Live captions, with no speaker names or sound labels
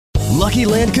Lucky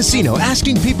Land Casino,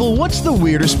 asking people, what's the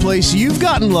weirdest place you've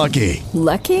gotten lucky?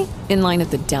 Lucky? In line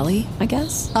at the deli, I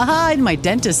guess? Aha, in my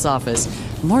dentist's office.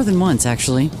 More than once,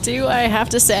 actually. Do I have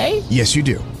to say? Yes, you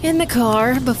do. In the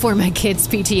car before my kids'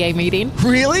 PTA meeting.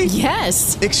 Really?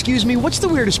 Yes. Excuse me, what's the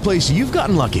weirdest place you've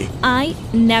gotten lucky? I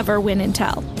never win and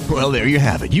tell. Well, there you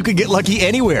have it. You can get lucky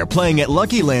anywhere, playing at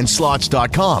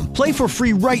LuckyLandSlots.com. Play for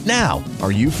free right now.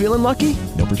 Are you feeling lucky?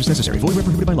 No purchase necessary. Void where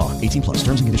prohibited by law. 18 plus.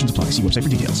 Terms and conditions apply. See website for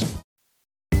details.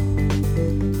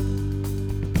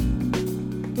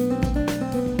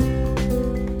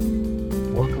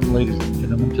 Welcome, ladies and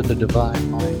gentlemen, to the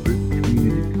Divine Mind Group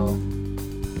community called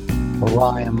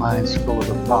Orion Mind School of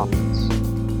the Prophets.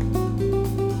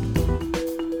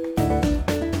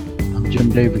 I'm Jim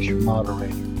Davis, your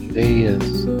moderator. Today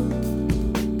is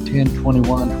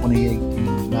 10/21/2018.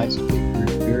 Tonight's speaker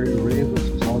is Gary Ray, which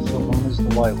is also known as the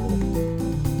White Wolf.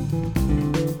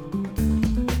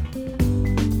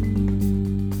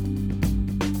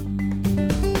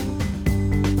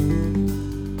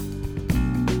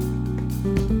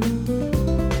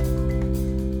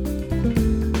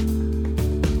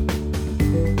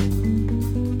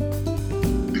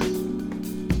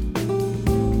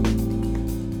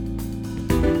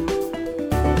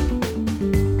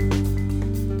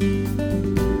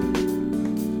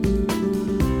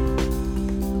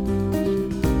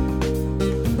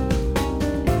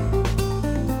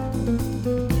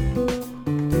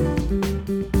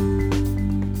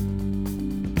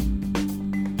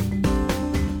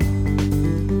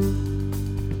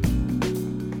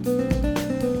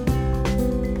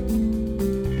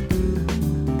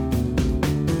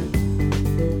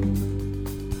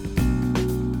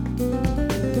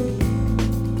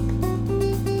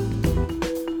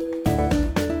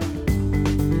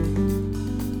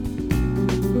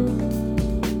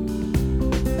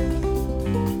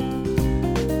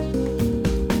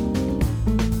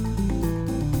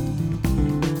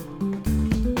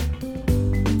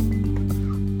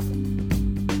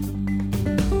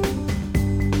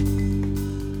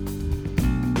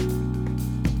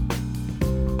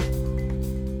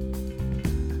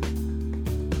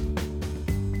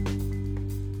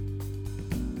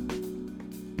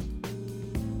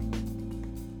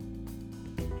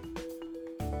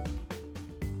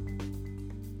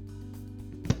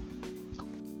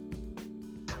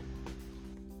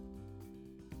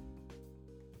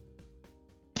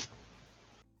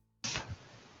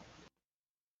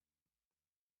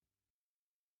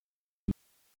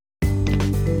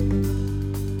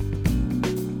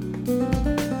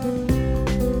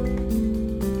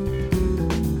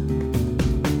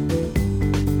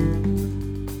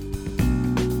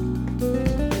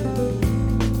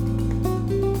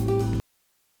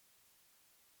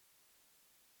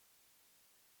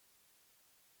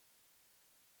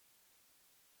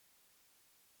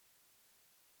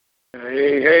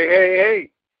 Hey.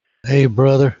 Hey,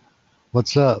 brother.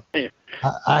 What's up?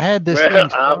 I had this thing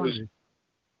started.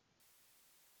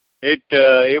 It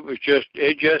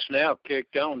just now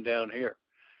kicked on down here.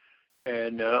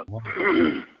 And I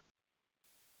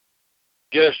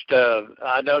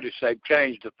noticed they've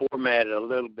changed the format a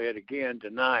little bit again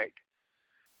tonight.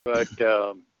 But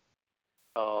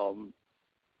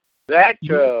that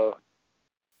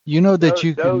you know that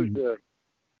you can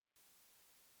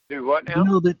do what now?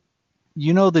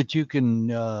 You know that you can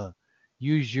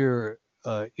use your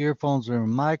earphones or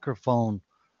microphone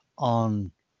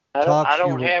on. I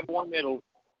don't have one that'll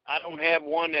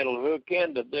hook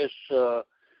into this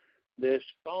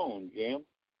phone, Jim.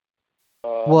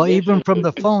 Well, even from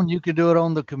the phone, you could do it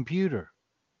on the computer.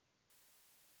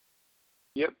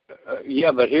 Yep.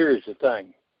 Yeah, but here's the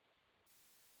thing.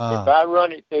 If I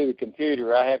run it through the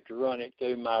computer, I have to run it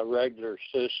through my regular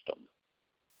system.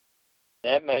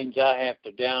 That means I have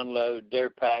to download their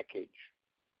package.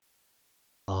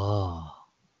 Oh,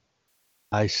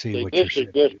 I see what you're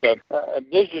saying.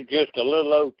 This is just a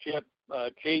little old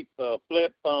cheap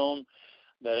flip phone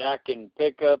that I can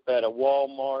pick up at a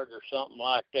Walmart or something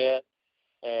like that.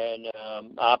 And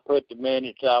I put the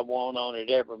minutes I want on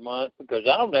it every month because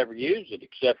I don't ever use it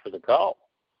except for the call.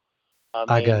 I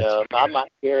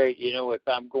might carry it, if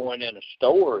I'm going in a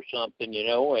store or something,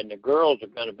 and the girls are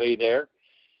going to be there.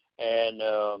 And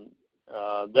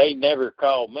they never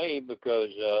call me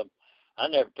because I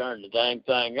never turn the dang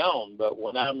thing on. But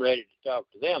when I'm ready to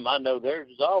talk to them, I know theirs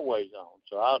is always on.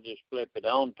 So I'll just flip it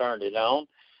on, turn it on.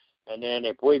 And then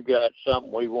if we've got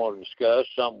something we want to discuss,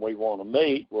 something we want to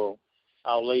meet, well,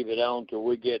 I'll leave it on till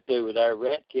we get through with our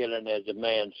rat killing, as the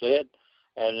man said.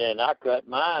 And then I cut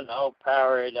mine, I'll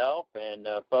power it off and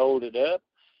fold it up.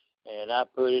 And I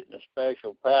put it in a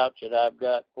special pouch that I've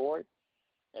got for it.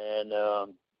 And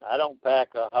I don't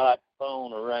pack a hot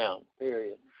phone around,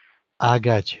 period. I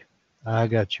got you,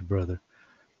 brother.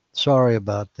 Sorry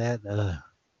about that.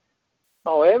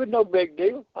 Oh, it was no big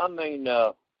deal. I mean,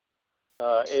 is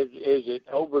it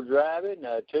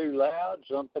overdriving, too loud,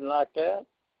 something like that?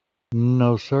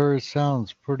 No, sir. It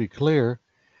sounds pretty clear.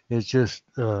 It's just,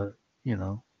 you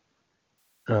know,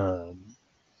 uh,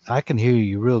 I can hear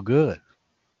you real good.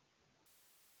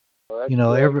 Well, that's You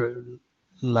know, great.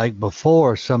 like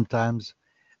before, sometimes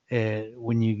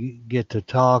when you get to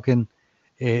talking,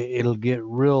 it'll get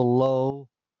real low,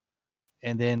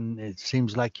 and then it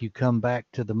seems like you come back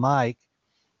to the mic,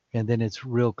 and then it's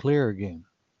real clear again.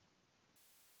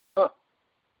 Huh.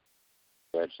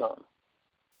 That's something.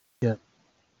 Yeah.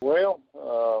 Well,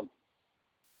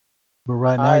 But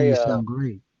right now I you sound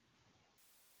great.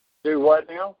 do what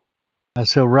now? I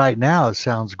said right now it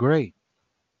sounds great.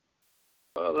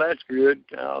 Well, that's good.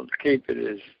 I'll keep it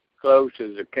as close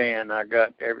as I can. I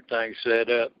got everything set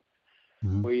up.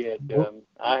 Mhm. We had,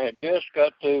 I had just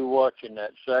got to watching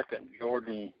that second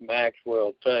Jordan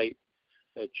Maxwell tape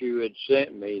that you had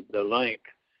sent me, the link,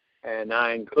 and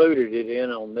I included it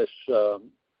in on this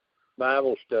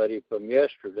Bible study from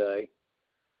yesterday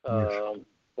for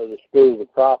the School of the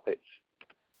Prophets.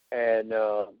 And,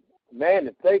 man,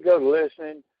 if they go to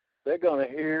listening, they're going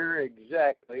to hear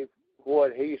exactly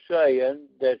what he's saying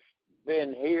that's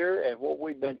been here and what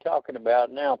we've been talking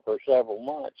about now for several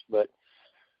months. But,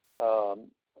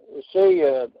 see,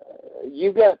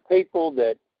 you got people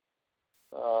that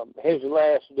his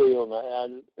last deal,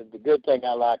 the good thing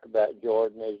I like about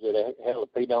Jordan is that, hell, if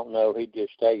he don't know, he'd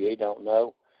just tell you he don't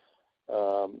know.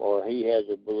 Or he has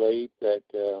a belief that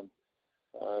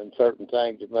and certain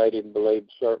things have made him believe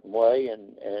a certain way,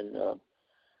 and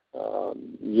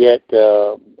yet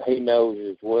he knows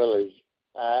as well as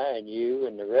I and you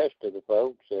and the rest of the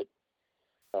folks that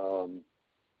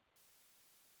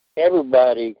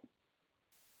everybody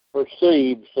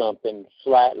perceives something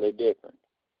slightly different.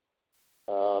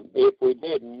 If we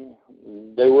didn't,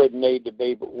 there wouldn't need to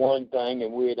be but one thing,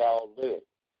 and we'd all do it.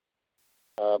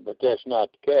 But that's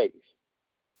not the case.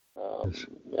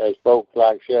 There's folks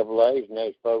like Chevrolets, and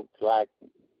there's folks like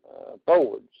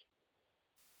Fords,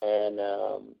 and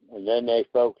then there's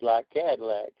folks like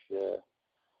Cadillacs,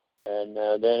 and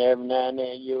then every now and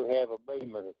then you'll have a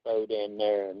Beamer thrown in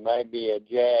there, and maybe a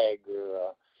Jag or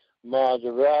a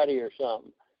Maserati or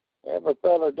something. Every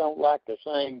fella don't like the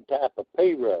same type of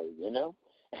P-road, you know.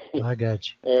 I got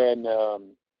you. And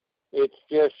it's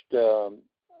just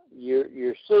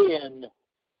you're seeing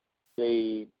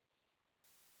the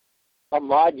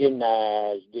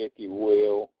homogenized, if you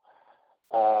will,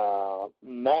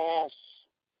 mass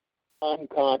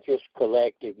unconscious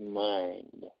collective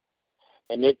mind.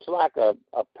 And it's like a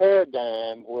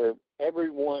paradigm where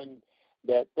everyone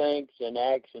that thinks and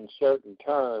acts in certain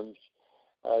terms,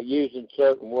 using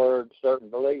certain words, certain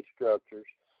belief structures,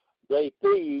 they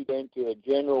feed into a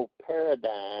general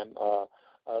paradigm,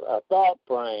 a thought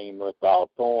frame or thought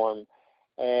form,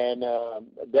 and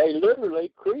they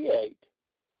literally create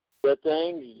the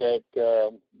things that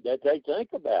they think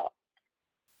about.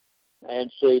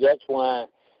 And see, that's why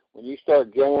when you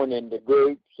start joining the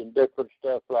groups and different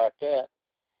stuff like that,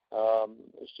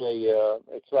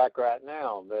 it's like right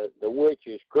now, the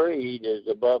witch's creed is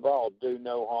above all, do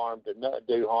harm to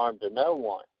no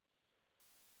one.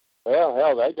 Well,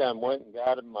 hell, they done went and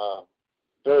got them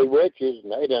 3 witches,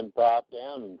 and they done popped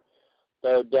down and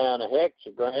threw down a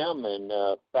hexagram and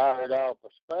fired off a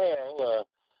spell.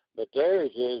 But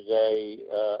theirs is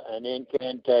an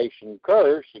incantation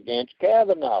curse against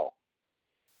Kavanaugh.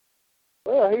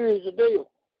 Well, here's the deal.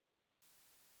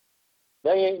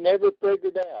 They ain't never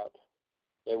figured out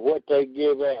that what they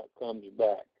give out comes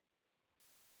back.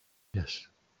 Yes.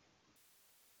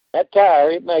 That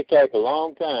tire, it may take a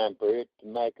long time for it to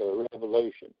make a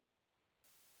revolution.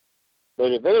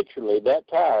 But eventually that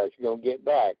tire is going to get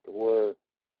back to where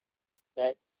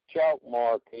that chalk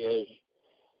mark is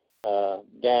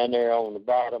down there on the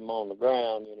bottom on the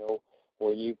ground, you know,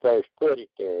 when you first put it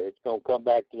there. It's going to come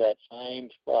back to that same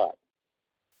spot.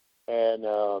 And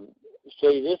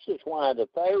see, this is why the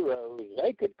pharaohs,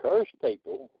 they could curse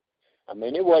people. I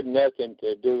mean, it wasn't nothing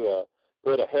to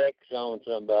put a hex on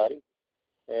somebody.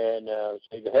 And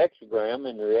see, the hexagram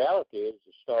in the reality is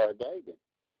the Star of David.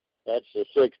 That's the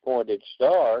 6-pointed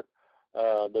star,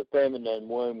 the feminine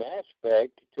womb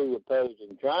aspect, 2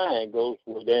 opposing triangles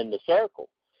within the circle.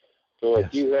 So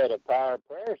if you had a power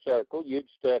prayer circle, you'd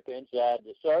step inside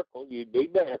the circle. You'd be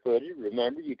barefooted.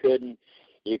 Remember, you couldn't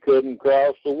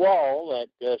cross the wall at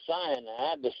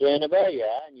Sinai, the sin of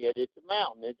Ai, and yet it's a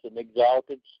mountain. It's an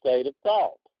exalted state of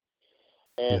thought.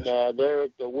 And they're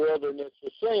at the wilderness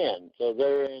of sin. So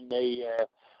they're in the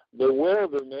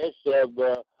wilderness of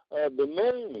the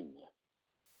moon.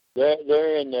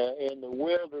 They're in the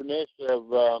wilderness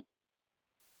of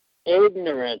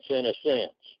ignorance, in a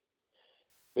sense.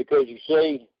 Because you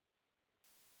see,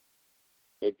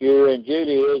 if you're in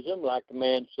Judaism, like the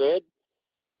man said,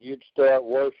 you'd start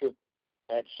worship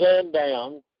at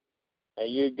sundown, and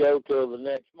you'd go till the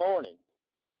next morning.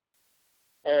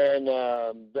 And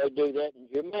they do that in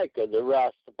Jamaica, the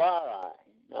Rastafari.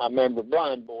 I remember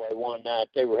Blind Boy one night,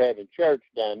 they were having church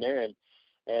down there,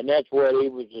 and that's what he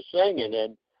was singing.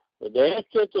 And the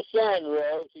instant the sun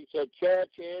rose, he said, church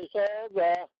is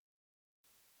over.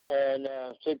 And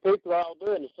see, people are all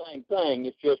doing the same thing.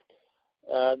 It's just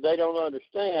they don't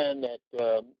understand that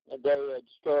they had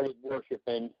started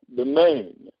worshiping the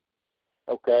moon.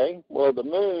 Okay? Well, the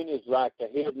moon is like the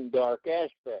hidden dark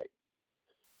aspect.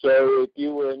 So if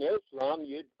you were in Islam,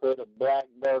 you'd put a black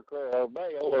burqa or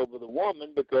veil over the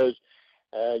woman because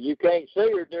you can't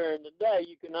see her during the day.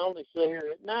 You can only see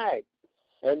her at night.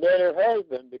 And then her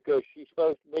husband, because she's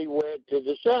supposed to be wed to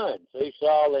the sun. See,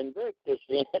 Saul Invictus.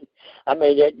 I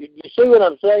mean, you see what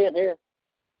I'm saying here?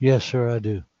 Yes, sir, I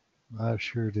do. I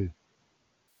sure do.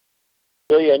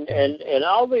 See, and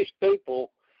all these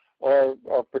people are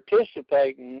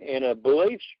participating in a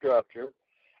belief structure,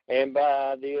 and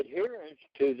by the adherence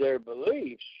to their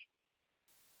beliefs,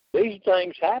 these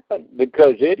things happen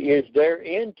because it is their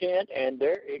intent and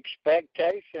their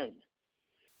expectation.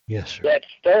 Yes, sir. That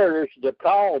stirs the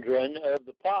cauldron of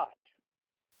the pot.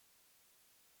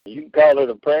 You can call it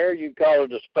a prayer, you can call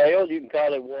it a spell, you can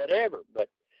call it whatever, but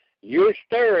you're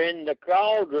stirring the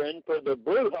cauldron for the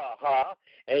brouhaha,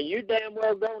 and you damn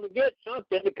well going to get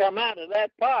something to come out of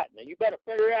that pot. Now, you better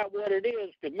figure out what it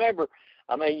is, because remember,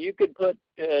 I mean, you could put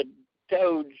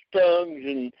toads' tongues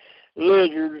and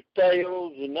lizards'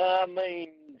 tails, and I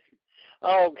mean,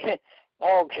 all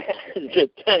kinds of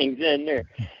things in there.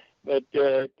 But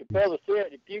the fellow said,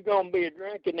 if you're going to be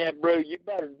drinking that brew, you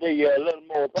better be a little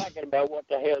more thinking about what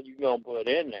the hell you're going to put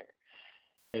in there.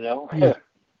 You know? Yeah.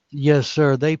 Yes,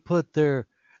 sir. They put their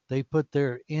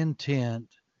intent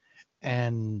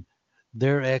and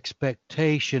their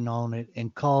expectation on it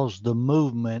and cause the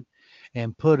movement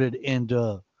and put it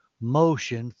into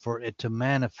motion for it to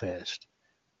manifest.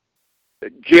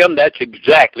 Jim, that's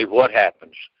exactly what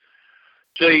happens.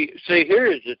 See, here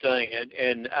is the thing,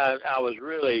 and I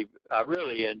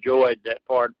really enjoyed that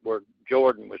part where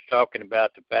Jordan was talking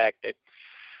about the fact that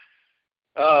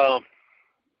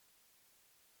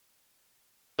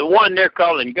the one they're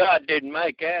calling God didn't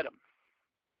make Adam.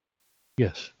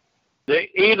 Yes. The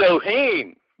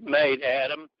Elohim made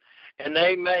Adam, and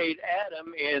they made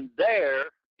Adam in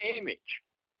their image.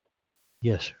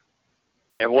 Yes, sir.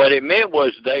 And what it meant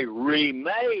was they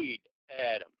remade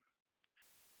Adam.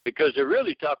 Because they're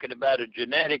really talking about a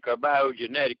genetic or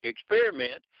biogenetic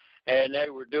experiment, and they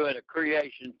were doing a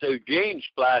creation through gene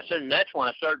splicing, and that's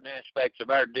why certain aspects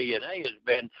of our DNA has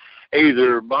been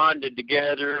either bonded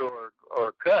together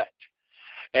or cut.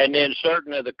 And then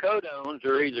certain of the codons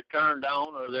are either turned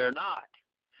on or they're not.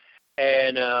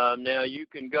 And now you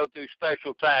can go through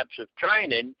special types of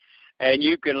training, and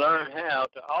you can learn how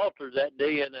to alter that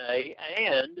DNA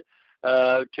and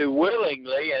to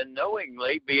willingly and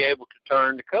knowingly be able to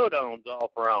turn the codons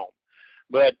off or on.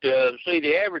 But see,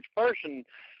 the average person,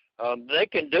 they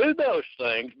can do those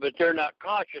things, but they're not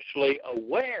consciously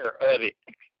aware of it.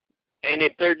 And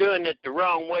if they're doing it the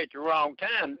wrong way at the wrong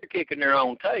time, they're kicking their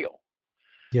own tail.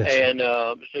 Yes. And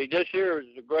see, this here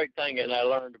is a great thing that I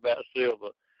learned about Silva.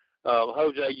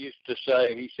 Jose used to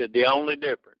say, he said, the only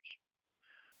difference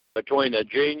between a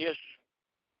genius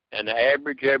and the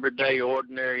average, everyday,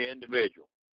 ordinary individual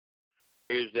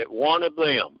is that one of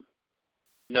them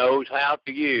knows how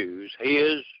to use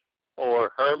his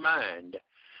or her mind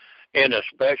in a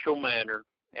special manner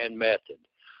and method.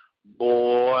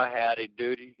 Boy, howdy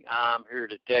doody, I'm here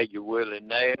to tell you, Willie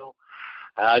Nail,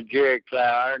 Jerry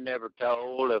Clower never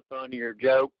told a funnier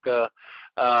joke.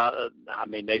 I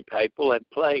mean, people have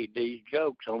played these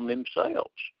jokes on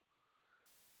themselves.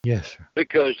 Yes, sir.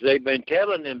 Because they've been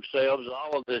telling themselves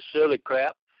all of this silly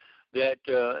crap that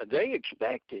they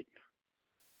expected.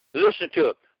 Listen to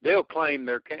it. They'll claim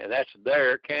that's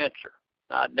their cancer.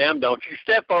 Damn, don't you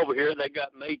step over here. They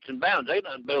got meets and bounds. They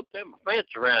done built them a fence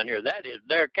around here. That is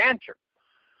their cancer.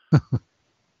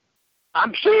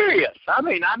 I'm serious. I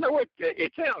mean, I know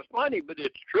it sounds funny, but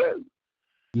it's true.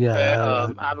 Yeah.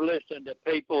 I've listened to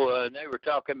people, and they were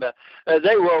talking about,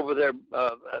 they were over there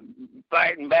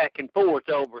fighting back and forth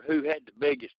over who had the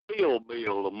biggest bill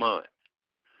a month.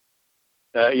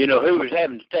 Who was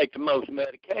having to take the most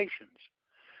medications.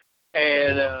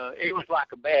 And it was like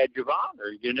a badge of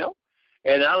honor, you know.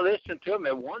 And I listened to them,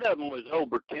 and one of them was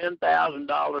over $10,000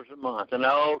 a month. And,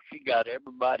 oh, she got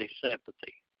everybody's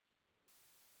sympathy.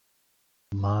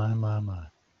 My.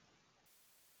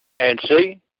 And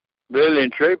see, really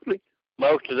and truthfully,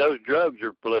 most of those drugs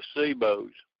are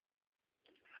placebos.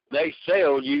 They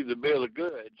sell you the bill of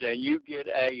goods, and you get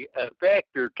a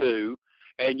effect or two,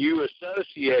 and you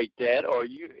associate that, or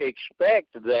you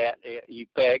expect that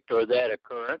effect or that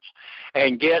occurrence,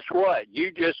 and guess what?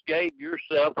 You just gave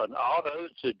yourself an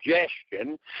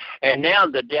auto-suggestion, and now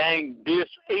the dang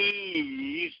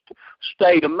diseased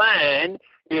state of mind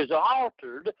is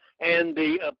altered, and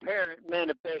the apparent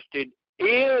manifested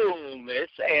illness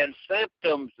and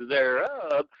symptoms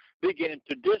thereof begin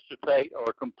to dissipate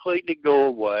or completely go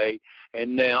away.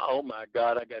 And now, oh my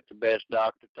God, I got the best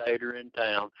Dr. Tater in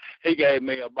town. He gave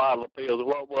me a bottle of pills.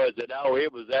 What was it? Oh,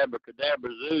 it was Abracadabra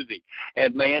Zuzi.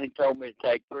 And man, he told me to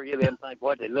take 3 of them things.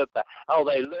 What they look like? Oh,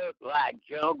 they look like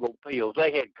jungle pills.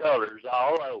 They had colors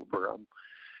all over them.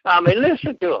 I mean,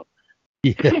 listen to them.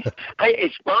 Yeah. Hey,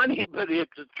 it's funny, but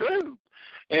it's the truth.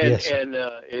 And Yes. and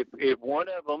if one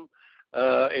of them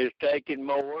is taking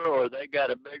more, or they got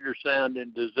a bigger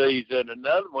sounding disease than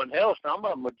another one, hell, some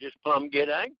of them would just plumb get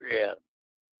angry at them.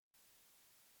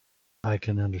 I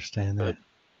can understand that.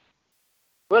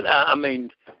 But I mean,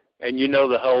 and you know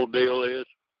the whole deal is,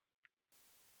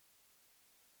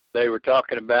 they were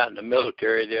talking about in the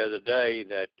military the other day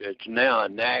that it's now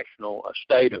a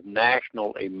state of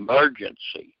national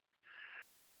emergency,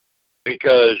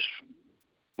 because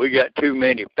we got too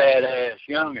many fat ass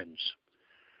youngins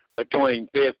between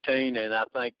 15 and I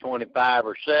think 25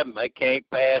 or 7. They can't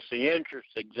pass the entrance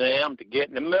exam to get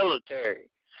in the military.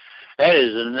 That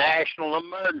is a national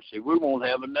emergency. We won't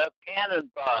have enough cannon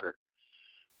fodder.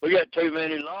 We got too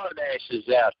many lard asses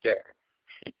out there.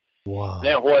 Wow.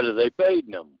 Now what are they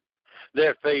feeding them?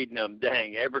 They're feeding them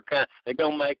dang every kind. They're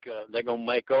gonna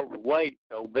make overweight,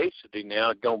 obesity now.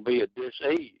 It's gonna be a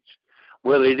disease.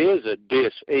 Well, it is a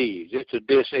disease. It's a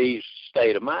diseased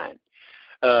state of mind.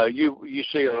 You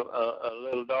see a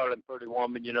little darling pretty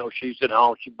woman, you know, she's at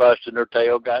home, she busting her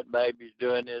tail, got babies,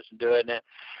 doing this and doing that,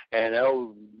 and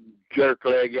old jerk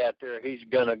leg out there, he's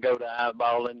gonna go to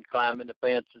eyeballing, climbing the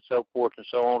fence and so forth and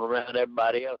so on around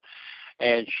everybody else,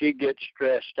 and she gets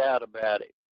stressed out about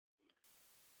it.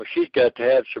 Well, she's got to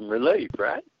have some relief,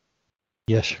 right?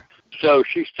 Yes, sir. So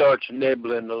she starts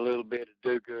nibbling a little bit of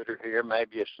do-gooder here,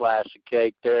 maybe a slice of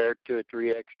cake there, 2 or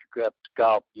 3 extra cups of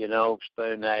coffee, you know,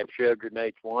 spoon and a half sugar in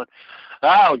each one.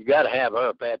 Oh, you got to have her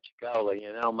a Pepsi Cola,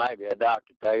 you know, maybe a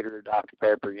Dr. Tater or Dr.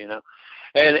 Pepper, you know.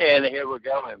 And here we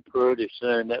go, and pretty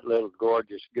soon that little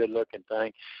gorgeous, good-looking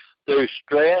thing, through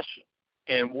stress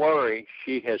and worry,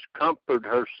 she has comforted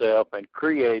herself and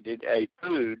created a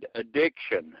food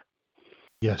addiction.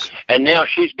 Yes. And now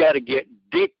she's got to get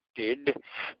addicted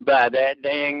by that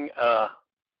dang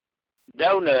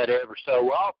donut every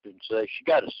so often. So she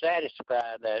got to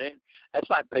satisfy that. That's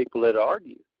like people that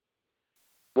argue.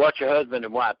 Watch your husband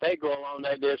and wife. They go along,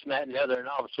 they this and that and the other, and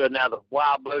all of a sudden, now the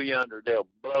wild blue yonder, they'll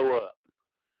blow up.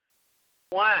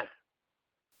 Why?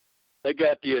 They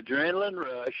got the adrenaline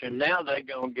rush, and now they're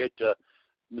going to get the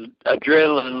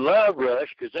adrenaline love rush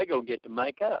because they're going to get to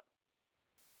make up.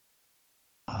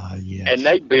 Yes. And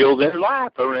they build their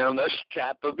life around this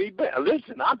type of event.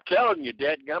 Listen, I'm telling you,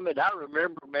 dadgummit, I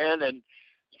remember, man, in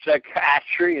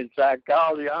psychiatry and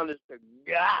psychology, honest to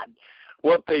God,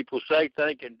 what people say,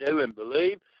 think, and do and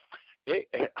believe.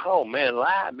 Oh, man,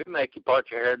 lie. It make you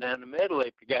part your hair down the middle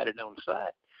if you got it on the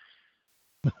side.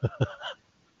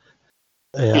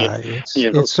 Yeah,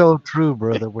 it's so true,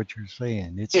 brother, what you're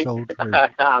saying. It's so true.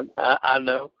 I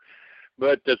know.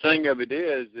 But the thing of it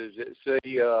is that,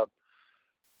 see,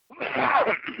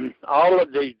 all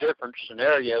of these different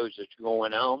scenarios that's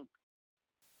going on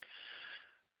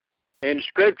in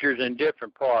scriptures in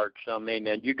different parts. I mean,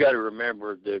 and you got to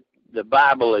remember the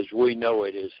Bible as we know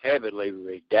it is heavily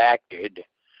redacted,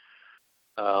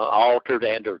 altered,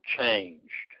 and or changed,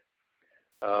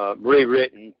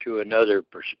 rewritten to another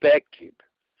perspective.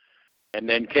 And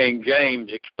then King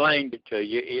James explained it to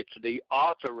you. It's the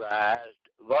authorized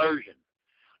version.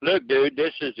 Look, dude,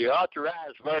 this is the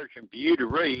authorized version for you to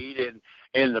read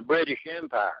in the British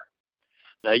Empire.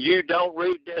 Now, you don't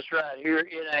read this right here.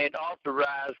 It ain't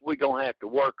authorized. We're going to have to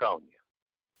work on you.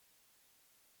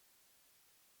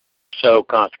 So,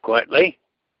 consequently,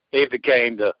 it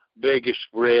became the biggest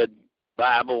read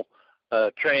Bible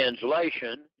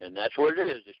translation, and that's what it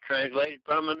is. It's translated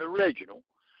from an original.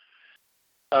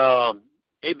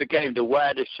 It became the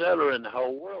widest seller in the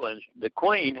whole world, and the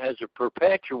Queen has a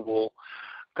perpetual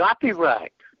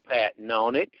copyright patent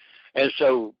on it, and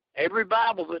so Every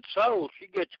Bible that's sold, she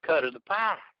gets a cut of the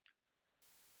pie.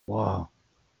 Wow.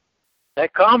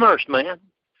 That commerce, man.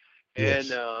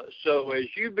 Yes. And so as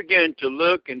you begin to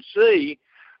look and see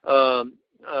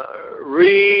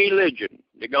religion,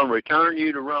 they're going to return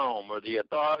you to Rome or the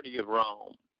authority of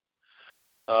Rome.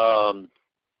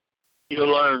 You'll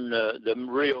learn the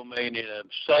real meaning of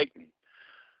Satan.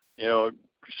 You know,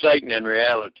 Satan in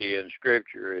reality in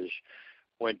Scripture is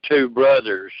when two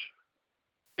brothers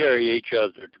carry each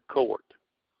other to court.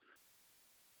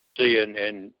 See,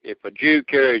 and if a Jew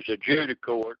carries a Jew to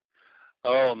court,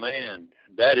 oh man,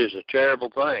 that is a terrible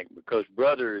thing, because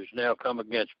brother is now come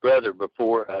against brother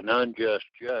before an unjust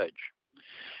judge.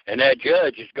 And that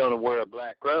judge is going to wear a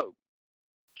black robe,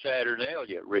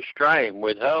 Saturnalia, restrain,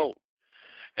 withhold.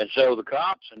 And so the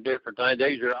cops and different things,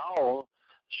 these are all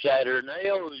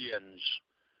Saturnalians,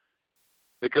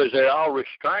 because they're all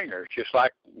restrainers, just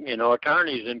like, you know,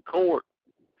 attorneys in court.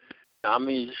 I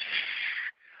mean,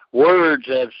 words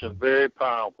have some very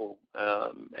powerful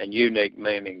and unique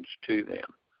meanings to them.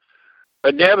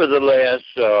 But nevertheless,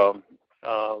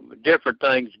 different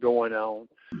things going on.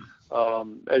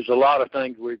 There's a lot of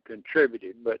things we've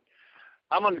contributed, but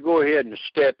I'm going to go ahead and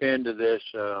step into this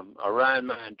Orion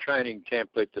Mind Training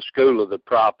Template, the School of the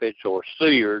Prophets, or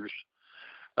Seers,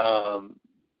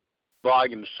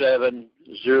 Volume 7,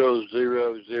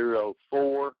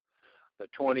 0004, the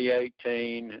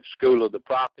 2018 School of the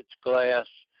Prophets class.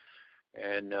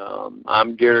 And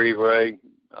I'm Gary Ray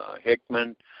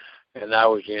Hickman, and I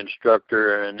was the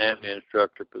instructor and am the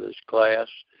instructor for this class.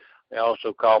 They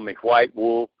also call me White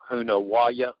Wolf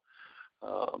Hunawaya.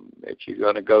 If you're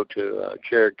going to go to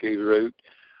Cherokee route,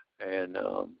 and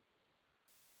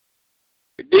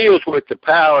it deals with the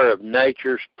power of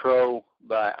nature's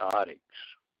probiotics.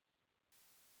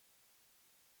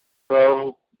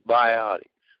 Probiotics.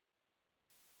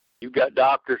 You've got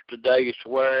doctors today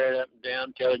swearing up and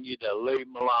down, telling you to leave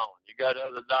them alone. You got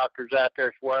other doctors out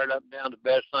there swearing up and down the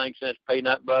best thing since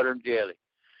peanut butter and jelly.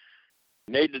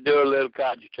 You need to do a little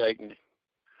cogitating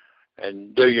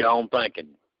and do your own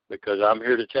thinking, because I'm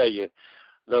here to tell you,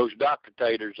 those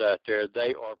doctor-taters out there,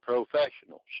 they are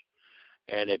professionals.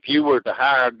 And if you were to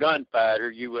hire a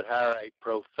gunfighter, you would hire a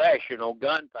professional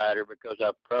gunfighter, because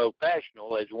a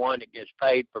professional is one that gets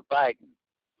paid for fighting.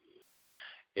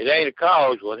 It ain't a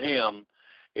cause with him.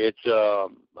 It's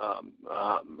 $50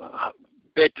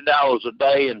 a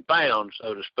day in pounds,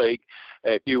 so to speak,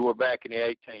 if you were back in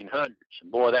the 1800s. And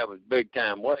boy, that was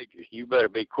big-time wages. You better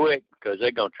be quick, because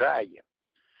they're going to try you.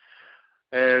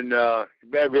 And you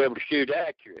better be able to shoot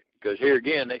accurate, because here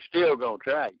again, they're still going to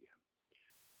try you.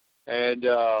 And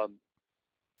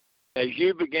as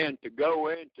you begin to go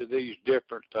into these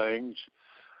different things,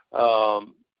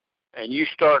 and you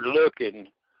start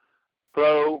looking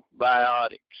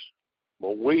probiotics,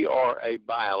 well, we are a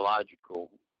biological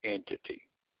entity.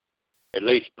 At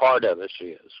least part of us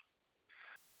is.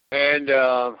 And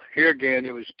here again,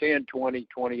 it was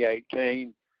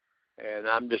 10/20/2018, and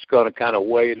I'm just going to kind of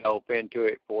wade off into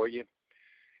it for you.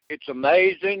 It's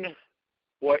amazing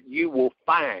what you will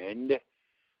find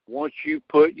once you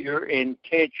put your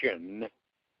intention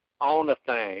on a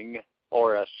thing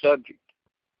or a subject.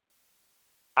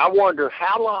 I wonder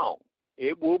how long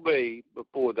it will be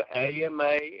before the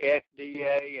AMA,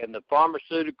 FDA, and the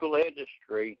pharmaceutical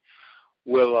industry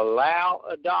will allow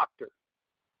a doctor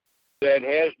that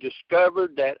has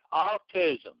discovered that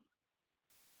autism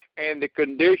and the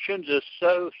conditions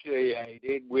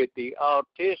associated with the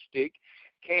autistic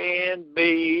can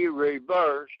be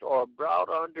reversed or brought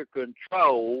under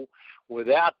control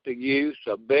without the use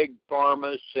of big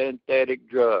pharma synthetic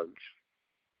drugs.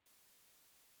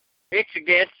 It's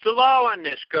against the law in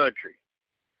this country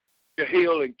to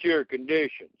heal and cure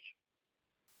conditions.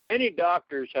 Many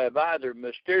doctors have either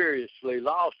mysteriously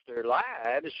lost their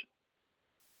lives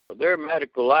or their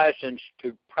medical license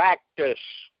to practice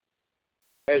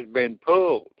has been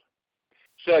pulled,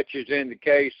 such as in the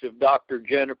case of Dr.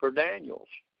 Jennifer Daniels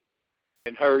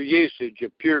and her usage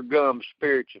of pure gum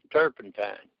spirits of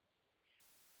turpentine.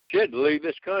 She had to leave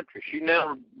this country. She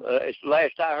now, as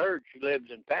last I heard, she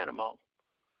lives in Panama.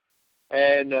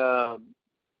 And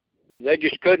they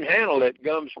just couldn't handle it.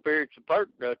 Gum spirits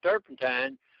of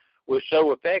turpentine was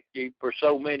so effective for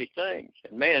so many things.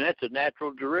 And, man, that's a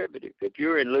natural derivative. If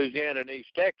you're in Louisiana and East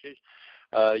Texas,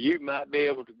 you might be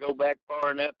able to go back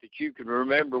far enough that you can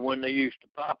remember when they used to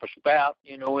pop a spout,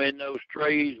 you know, in those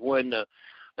trees when the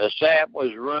sap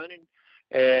was running.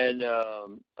 And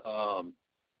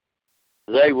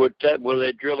they would,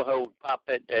 they'd drill a hole, pop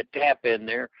that tap in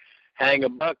there, hang a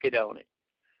bucket on it.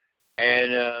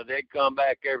 And they'd come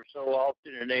back every so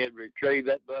often, and they'd retrieve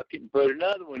that bucket and put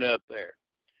another one up there.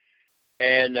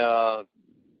 And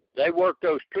they worked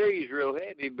those trees real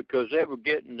heavy because they were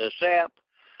getting the sap,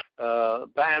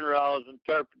 pine rosin,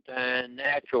 turpentine,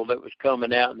 natural that was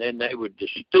coming out, and then they would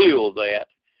distill that,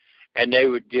 and they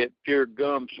would get pure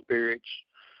gum spirits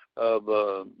of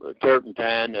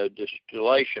turpentine, a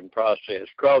distillation process.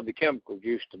 Crosby Chemicals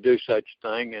used to do such a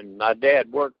thing, and my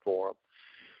dad worked for him.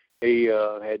 He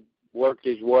had worked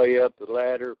his way up the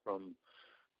ladder from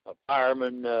a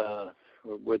fireman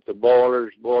with the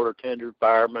boilers, boiler tender,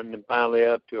 fireman, and finally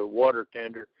up to a water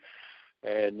tender.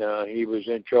 And he was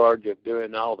in charge of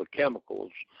doing all the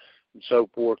chemicals and so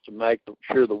forth to make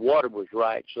sure the water was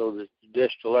right so that the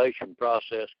distillation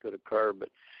process could occur. But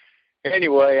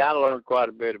anyway, I learned quite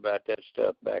a bit about that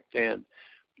stuff back then.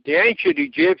 The ancient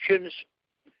Egyptians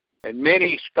and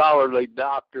many scholarly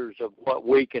doctors of what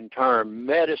we can term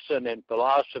medicine and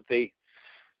philosophy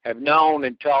have known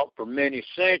and taught for many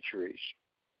centuries.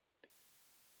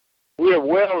 We are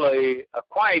well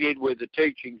acquainted with the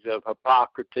teachings of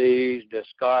Hippocrates,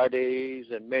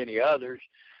 Descartes, and many others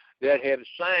that have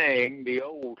sang the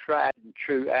old tried and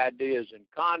true ideas and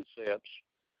concepts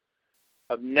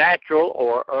of natural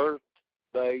or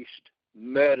earth-based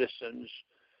medicines,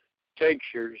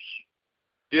 tinctures,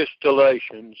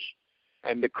 distillations,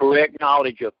 and the correct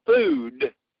knowledge of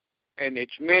food and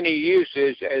its many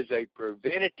uses as a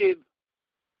preventative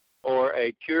or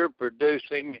a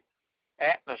cure-producing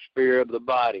atmosphere of the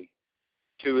body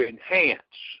to enhance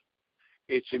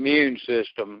its immune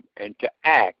system and to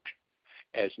act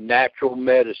as natural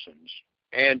medicines,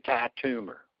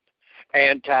 anti-tumor,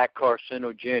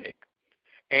 anti-carcinogenic,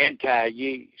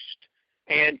 anti-yeast,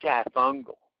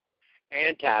 antifungal,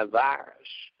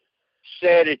 antivirus,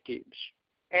 sedatives,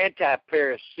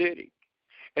 antiparasitic,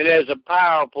 and as a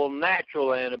powerful natural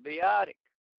antibiotic.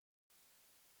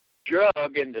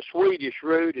 Drug in the Swedish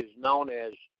root is known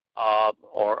as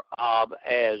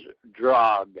as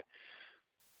drog,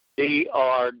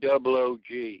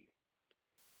 D-R-O-O-G.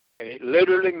 And it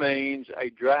literally means a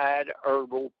dried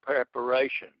herbal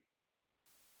preparation.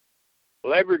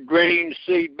 Well, every green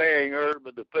seed-bearing herb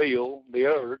of the field, the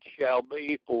earth, shall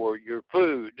be for your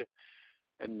food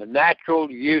and the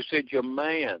natural usage of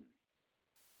man.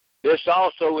 This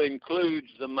also includes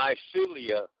the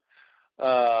mycelia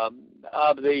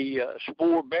of the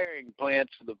spore-bearing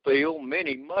plants of the field.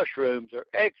 Many mushrooms are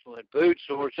excellent food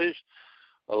sources,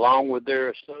 along with their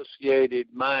associated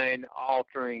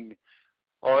mind-altering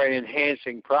or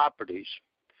enhancing properties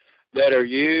that are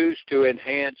used to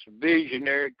enhance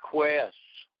visionary quests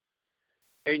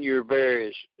in your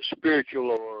various spiritual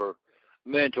or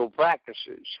mental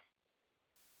practices.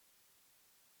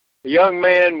 A young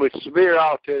man with severe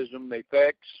autism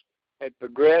effects had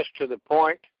progressed to the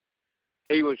point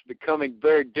he was becoming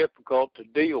very difficult to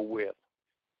deal with.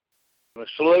 A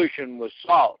solution was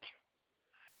sought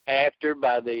after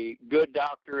by the good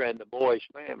doctor and the boy's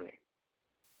family.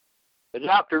 The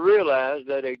doctor realized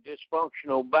that a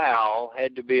dysfunctional bowel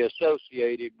had to be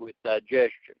associated with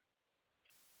digestion,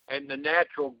 and the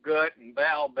natural gut and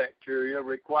bowel bacteria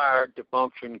required to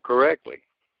function correctly.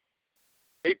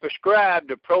 He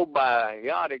prescribed a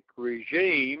probiotic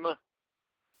regime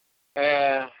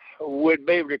would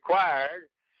be required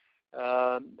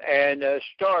and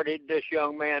started this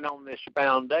young man on this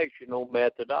foundational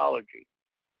methodology.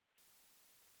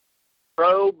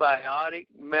 Probiotic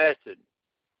method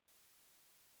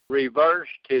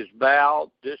reversed his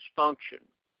bowel dysfunction,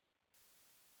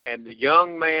 and the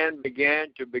young man began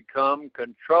to become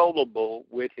controllable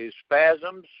with his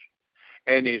spasms,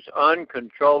 and his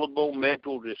uncontrollable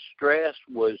mental distress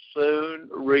was soon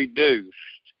reduced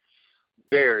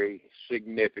very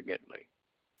significantly.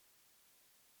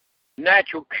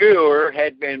 Natural cure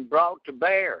had been brought to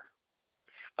bear,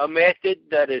 a method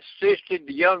that assisted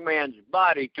the young man's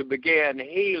body to begin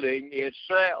healing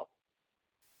itself.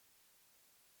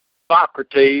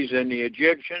 Hippocrates and the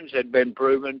Egyptians had been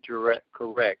proven to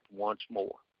correct once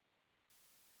more.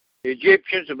 The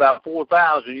Egyptians about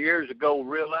 4,000 years ago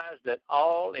realized that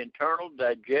all internal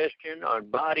digestion on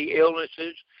body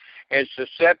illnesses and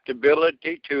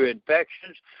susceptibility to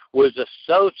infections was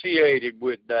associated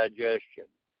with digestion,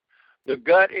 the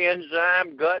gut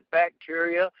enzyme, gut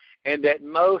bacteria, and that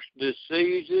most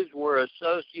diseases were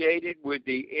associated with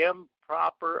the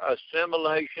improper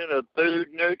assimilation of food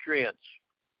nutrients.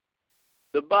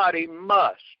 The body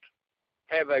must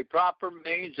have a proper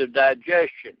means of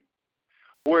digestion,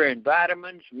 wherein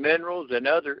vitamins, minerals, and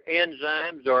other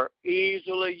enzymes are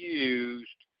easily used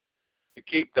to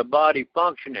keep the body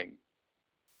functioning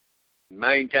and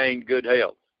maintain good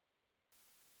health.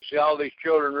 See all these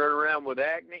children running around with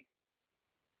acne?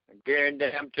 I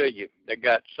guarantee to you, they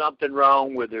got something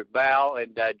wrong with their bowel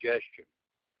and digestion.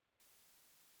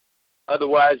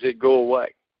 Otherwise, it'd go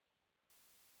away.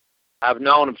 I've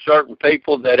known of certain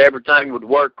people that everything would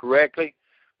work correctly,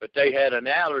 but they had an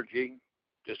allergy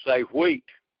to, say, wheat,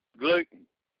 gluten.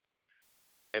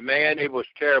 And, man, it was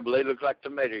terrible. They looked like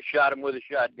somebody had shot them with a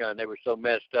shotgun. They were so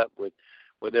messed up with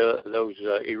those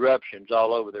eruptions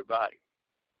all over their body.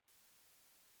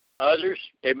 Others,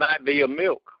 it might be a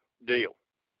milk deal.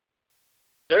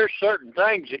 There are certain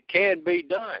things that can be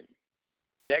done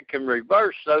that can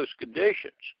reverse those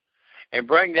conditions and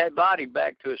bring that body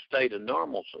back to a state of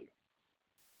normalcy.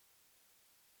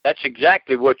 That's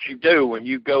exactly what you do when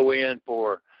you go in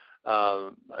for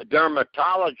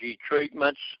dermatology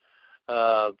treatments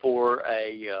for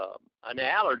an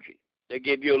allergy. They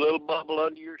give you a little bubble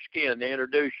under your skin. They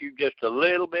introduce you just a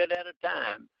little bit at a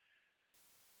time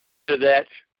to that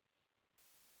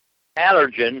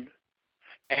allergen,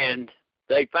 and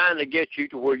they finally get you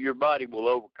to where your body will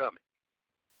overcome it.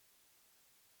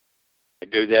 They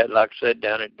do that, like I said,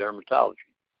 down at dermatology.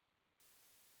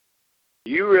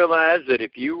 Do you realize that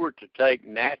if you were to take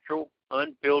natural,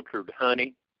 unfiltered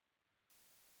honey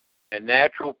and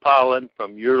natural pollen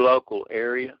from your local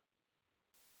area,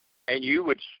 and you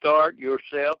would start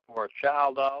yourself or a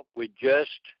child off with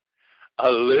just a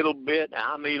little bit,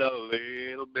 I mean a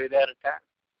little bit at a time,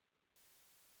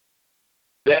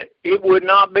 that it would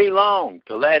not be long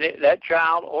till that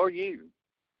child or you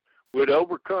would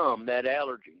overcome that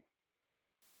allergy.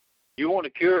 You want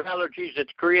to cure allergies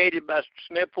that's created by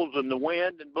sniffles and the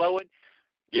wind and blowing?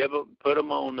 Put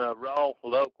them on raw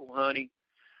local honey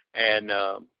and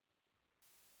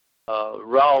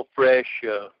raw fresh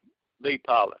bee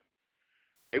pollen.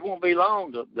 It won't be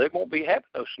long. They won't be having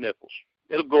those sniffles.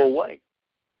 It'll go away.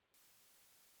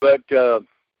 But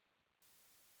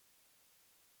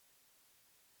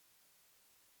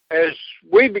as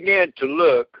we began to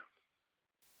look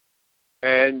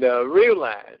and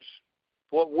realize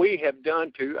what we have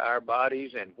done to our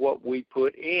bodies and what we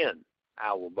put in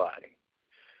our body.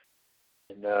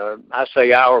 And I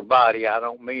say our body, I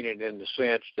don't mean it in the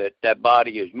sense that that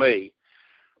body is me.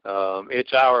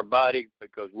 It's our body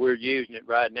because we're using it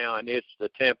right now, and it's the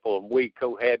temple, and we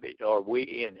cohabit, or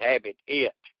we inhabit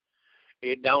it.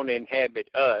 It don't inhabit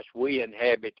us. We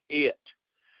inhabit it.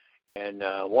 And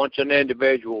once an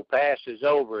individual passes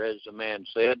over, as the man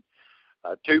said,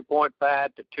 2.5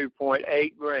 to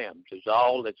 2.8 grams is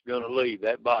all that's going to leave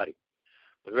that body.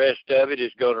 The rest of it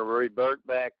is going to revert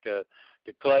back to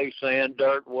clay, sand,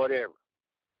 dirt, whatever.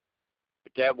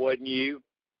 But that wasn't you.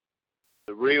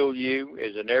 The real you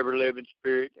is an ever-living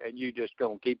spirit, and you just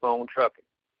going to keep on trucking.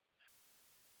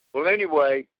 Well,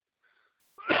 anyway,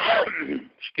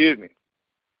 excuse me.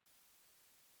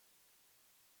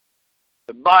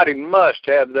 The body must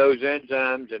have those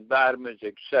enzymes and vitamins,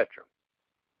 etc.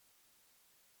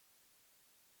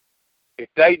 If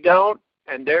they don't,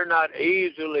 and they're not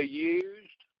easily used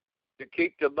to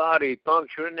keep the body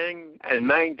functioning and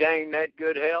maintain that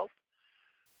good health,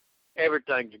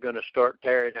 everything's going to start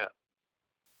tearing up.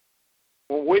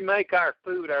 When we make our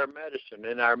food our medicine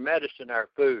and our medicine our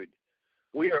food,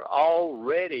 we are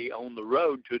already on the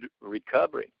road to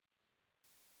recovery.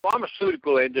 The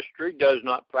pharmaceutical industry does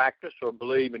not practice or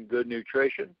believe in good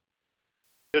nutrition.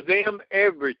 To them,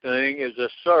 everything is a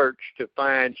search to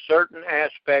find certain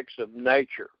aspects of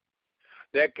nature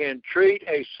that can treat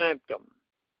a symptom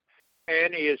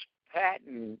and is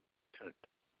patentable.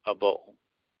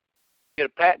 Get a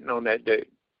patent on that dude.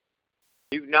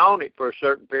 You've known it for a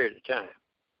certain period of time.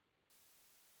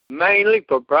 Mainly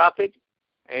for profit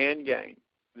and gain.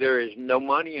 There is no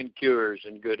money in cures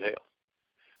and good health.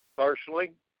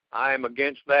 Personally, I am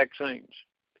against vaccines.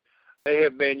 They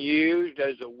have been used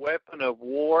as a weapon of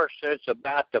war since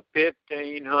about the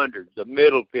 1500s, the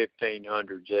middle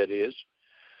 1500s, that is.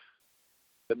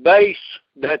 The base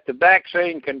that the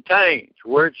vaccine contains,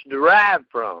 where it's derived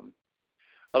from,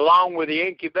 along with the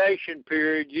incubation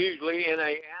period, usually in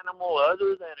an animal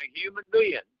other than a human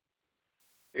being,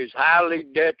 is highly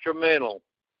detrimental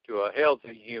to a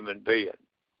healthy human being,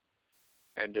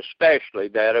 and especially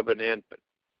that of an infant.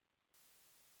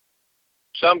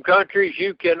 Some countries,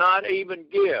 you cannot even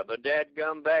give a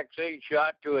dadgum vaccine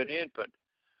shot to an infant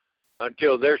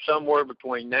until they're somewhere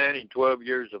between 9 and 12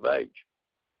 years of age,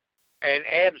 and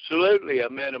absolutely a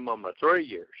minimum of 3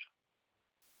 years.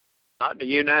 Not in the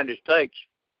United States.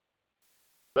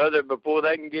 Brother, before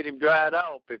they can get him dried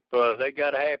off, if they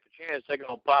got a half a chance, they're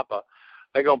gonna pop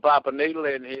a needle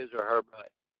in his or her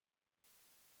butt,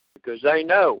 because they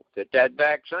know that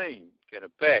vaccine can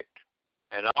affect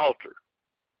and alter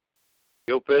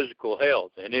your physical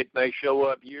health, and it may show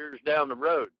up years down the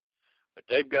road, but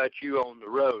they've got you on the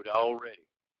road already.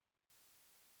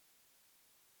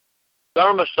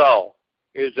 Thermosol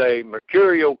is a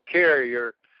mercurial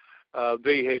carrier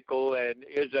vehicle and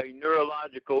is a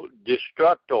neurological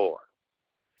destructor.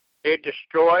 It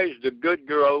destroys the good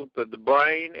growth of the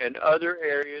brain and other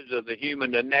areas of the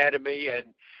human anatomy and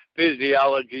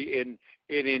physiology, and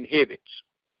it inhibits.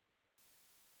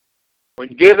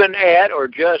 When given at or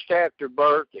just after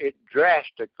birth, it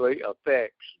drastically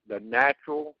affects the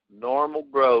natural, normal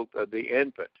growth of the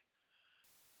infant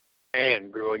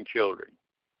and growing children.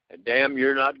 And damn,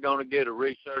 you're not going to get a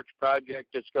research project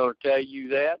that's going to tell you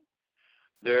that.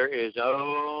 There is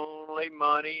only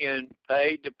money and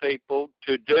paid to people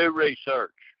to do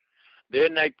research.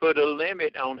 Then they put a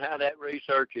limit on how that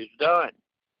research is done.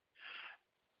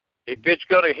 If it's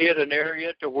going to hit an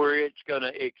area to where it's going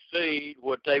to exceed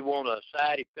what they want a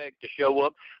side effect to show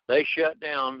up, they shut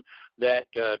down that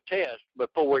test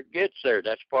before it gets there.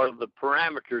 That's part of the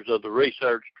parameters of the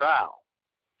research trial.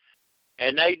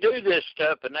 And they do this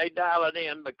stuff and they dial it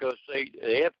in because the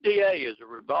FDA is a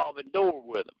revolving door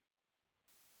with them.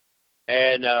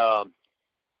 And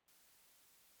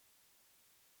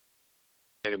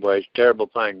anyway, it's a terrible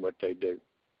thing what they do.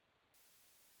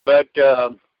 But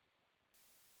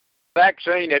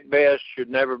vaccine at best should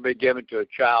never be given to a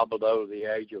child below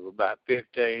the age of about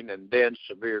 15, and then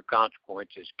severe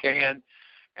consequences can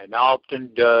and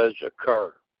often does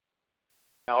occur.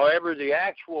 However, the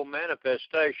actual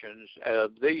manifestations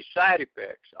of these side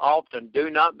effects often do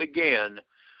not begin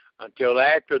until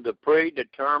after the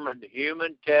predetermined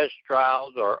human test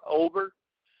trials are over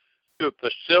to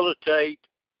facilitate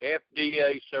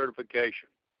FDA certification.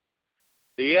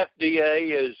 The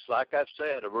FDA is, like I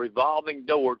said, a revolving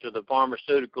door to the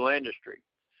pharmaceutical industry.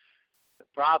 The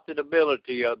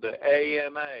profitability of the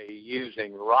AMA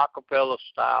using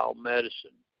Rockefeller-style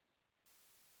medicine.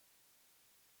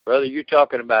 Brother, you're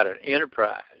talking about an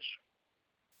enterprise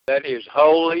that is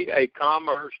wholly a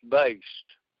commerce-based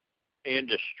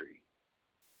industry.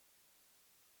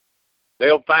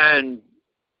 They'll find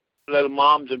little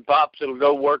moms and pops that'll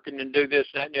go working and do this,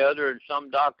 that, and the other, and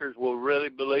some doctors will really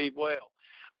believe well.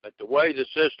 But the way the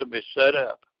system is set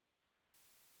up,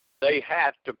 they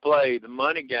have to play the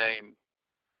money game,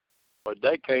 or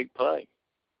they can't play.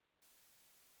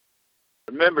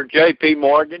 Remember J.P.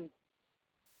 Morgan,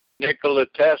 Nikola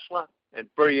Tesla, and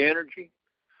free energy?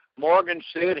 Morgan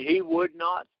said he would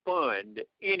not fund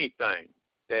anything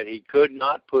that he could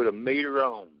not put a meter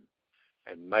on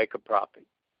and make a profit.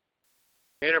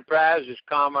 Enterprise is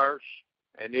commerce,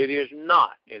 and it is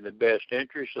not in the best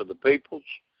interest of the peoples.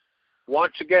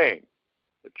 Once again,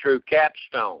 the true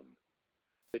capstone,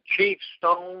 the chief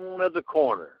stone of the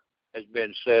corner, has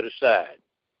been set aside.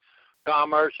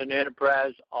 Commerce and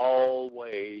enterprise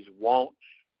always wants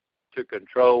to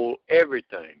control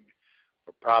everything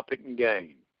for profit and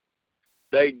gain.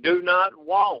 They do not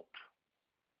want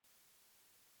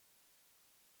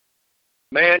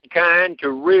mankind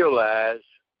to realize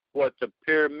what the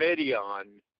pyramidion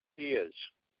is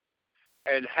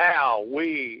and how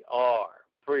we are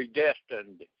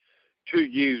predestined to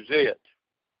use it.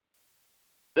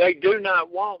 They do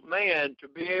not want man to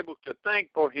be able to think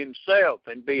for himself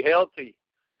and be healthy,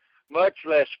 much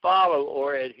less follow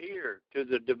or adhere to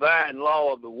the divine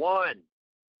law of the one,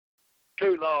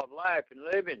 true law of life and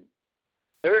living.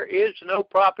 There is no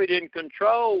profit in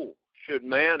control should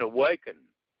man awaken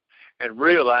and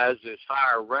realize this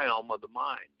higher realm of the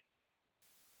mind.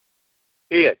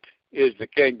 It is the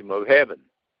kingdom of heaven.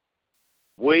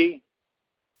 We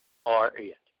are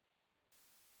it.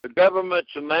 The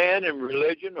governments of man and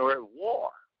religion are at war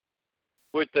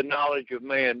with the knowledge of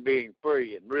man being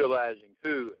free and realizing who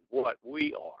and what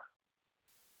we are.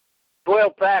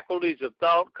 12 faculties of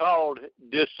thought called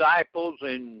disciples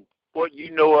in what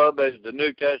you know of as the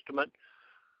New Testament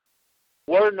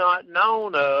were not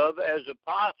known of as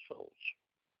apostles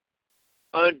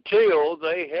until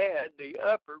they had the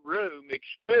upper room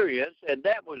experience, and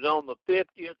that was on the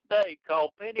 50th day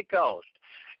called Pentecost.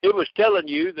 It was telling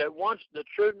you that once the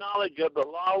true knowledge of the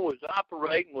law was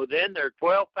operating within their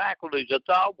 12 faculties of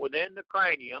thought within the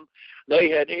cranium, they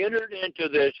had entered into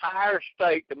this higher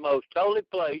state, the most holy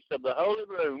place of the holy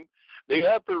room, the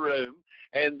upper room,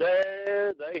 and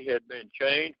there they had been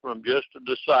changed from just a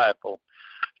disciple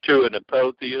to an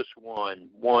apotheos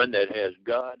one that has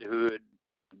Godhood,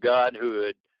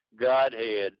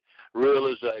 Godhead,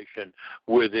 realization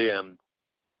within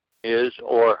his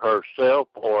or herself,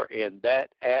 or in that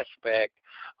aspect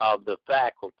of the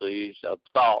faculties of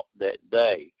thought that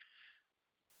they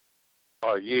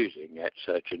are using at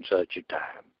such and such a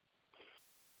time.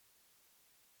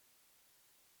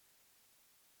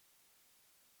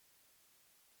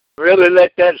 Really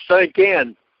let that sink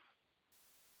in.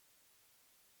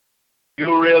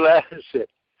 You'll realize that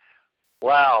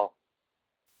Wow.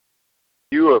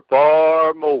 You are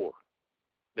far more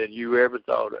than you ever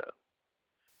thought of.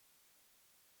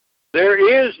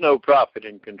 There is no profit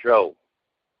in control.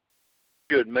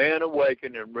 Should man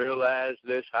awaken and realize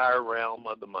this higher realm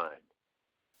of the mind?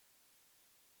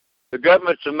 The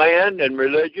governments of man and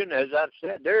religion, as I've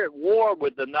said, they're at war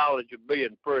with the knowledge of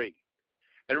being free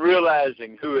and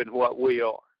realizing who and what we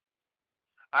are.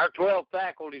 Our 12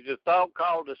 faculties of thought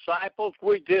called disciples,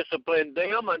 we discipline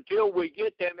them until we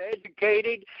get them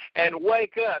educated and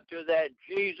wake up to that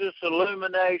Jesus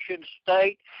illumination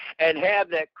state and have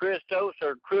that Christos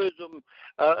or chrism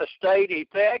state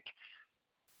effect.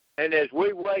 And as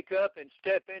we wake up and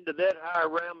step into that higher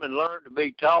realm and learn to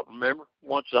be taught, remember,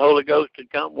 once the Holy Ghost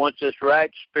had come, once this right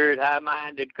spirit, high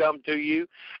mind had come to you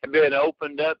and been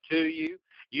opened up to you,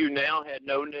 you now had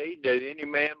no need that any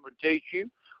man would teach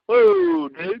you. Whoa,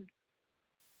 dude,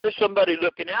 there's somebody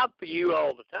looking out for you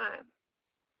all the time.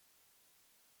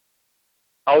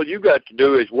 All you got to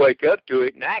do is wake up to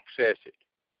it and access it.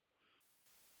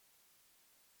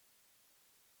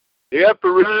 The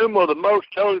upper room or the most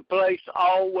holy place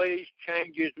always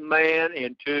changes man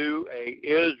into an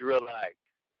Israelite,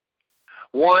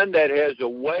 one that has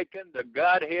awakened the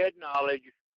Godhead knowledge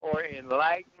or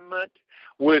enlightenment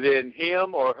within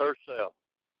him or herself.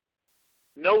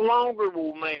 No longer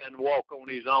will man walk on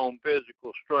his own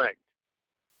physical strength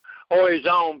or his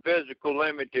own physical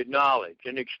limited knowledge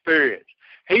and experience.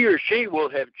 He or she will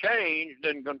have changed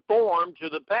and conformed to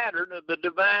the pattern of the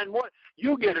divine one.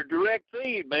 You get a direct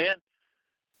feed, man.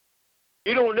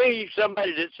 You don't need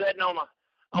somebody that's sitting on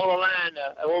the line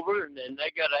over, and then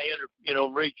they got to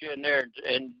reach in there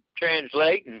and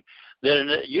translate, and then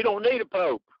you don't need a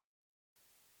pope.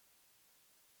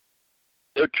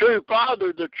 The true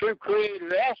Father, the true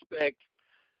creator aspect,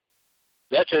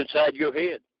 that's inside your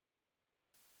head.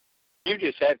 You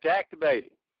just have to activate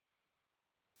it.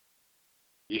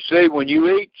 You see, when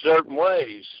you eat certain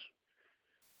ways,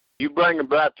 you bring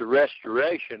about the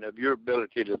restoration of your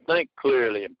ability to think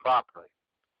clearly and properly.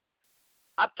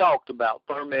 I've talked about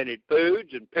fermented foods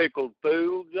and pickled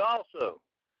foods also.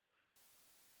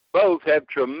 Both have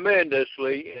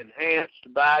tremendously enhanced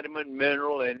vitamin,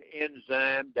 mineral, and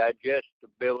enzyme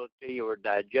digestibility or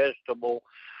digestible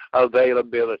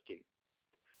availability.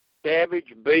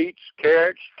 Cabbage, beets,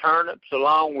 carrots, turnips,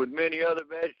 along with many other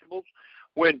vegetables,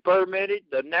 when fermented,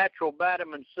 the natural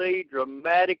vitamin C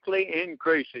dramatically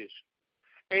increases,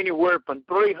 anywhere from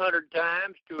 300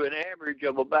 times to an average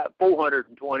of about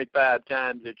 425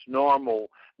 times its normal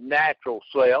natural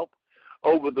self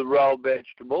over the raw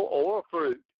vegetable or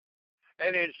fruit.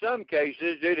 And in some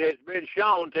cases, it has been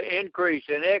shown to increase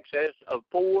in excess of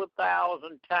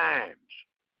 4,000 times.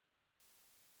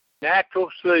 Natural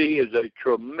C is a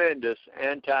tremendous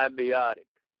antibiotic.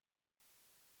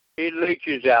 It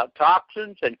leaches out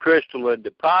toxins and crystalline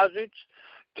deposits.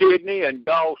 Kidney and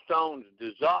gallstones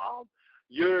dissolve.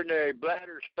 Urinary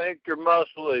bladder sphincter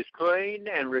muscle is cleaned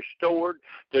and restored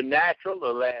to natural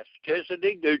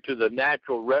elasticity due to the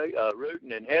natural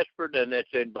rutin and hesperidin that's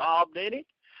involved in it.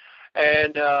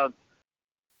 And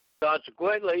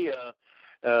consequently,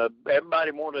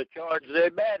 everybody wants to charge their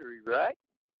battery, right?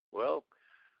 Well,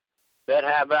 that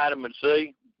high vitamin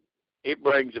C, it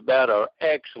brings about an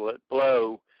excellent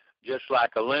flow, just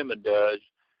like a lemon does,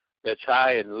 that's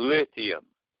high in lithium.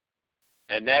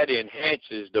 And that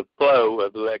enhances the flow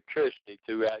of electricity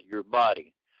throughout your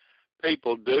body.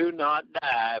 People do not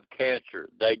die of cancer.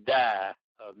 They die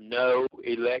of no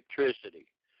electricity.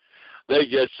 They're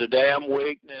just so damn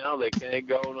weak now, they can't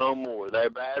go no more. Their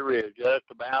battery is just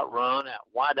about run out.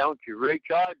 Why don't you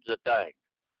recharge the thing?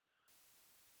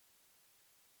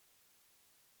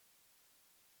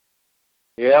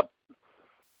 Yep.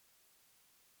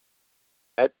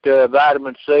 That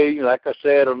vitamin C, like I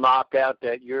said, will knock out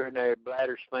that urinary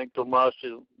bladder sphincter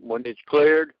muscle when it's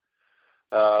cleared.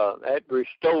 That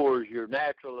restores your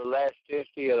natural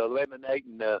elasticity of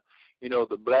eliminating the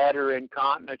bladder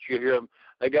incontinence. You hear them,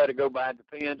 they got to go by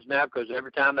the pins now because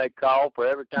every time they cough or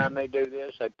every time they do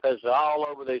this, they piss all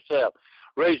over themselves.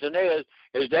 Reason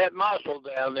is that muscle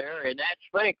down there in that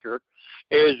sphincter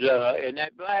is in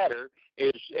that bladder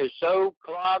is so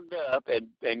clogged up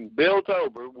and built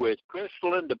over with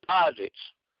crystalline deposits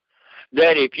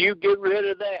that if you get rid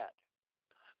of that,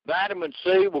 vitamin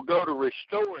C will go to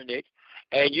restoring it,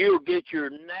 and you'll get your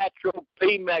natural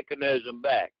pee mechanism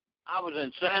back. I was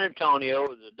in San Antonio,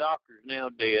 as the doctors now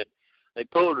did. They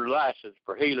pulled her license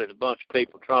for healing a bunch of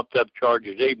people, trumped up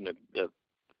charges. Even the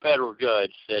federal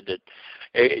judge said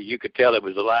that you could tell it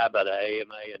was a lie by the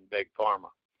AMA and Big Pharma.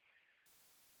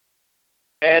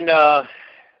 And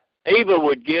Eva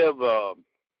would give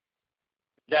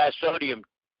disodium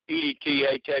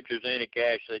EDTA, tetrazinic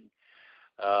acid,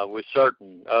 with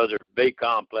certain other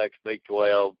B-complex,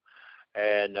 B12,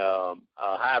 and a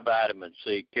high vitamin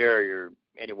C carrier,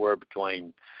 anywhere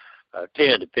between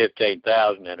 10 to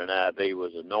 15,000 in an IV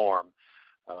was a norm.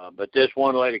 But this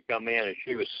one lady come in and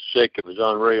she was sick, it was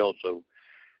unreal. So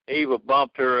Eva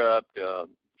bumped her up to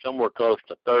somewhere close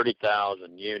to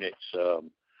 30,000 units of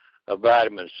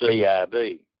vitamin C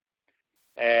IV.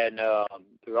 And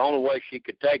the only way she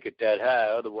could take it that high,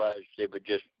 otherwise it would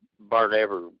just burn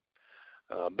every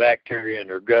bacteria in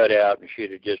her gut out, and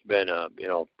she'd have just been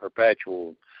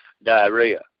perpetual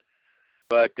diarrhea.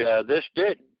 But this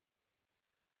didn't.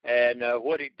 And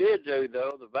what it did do,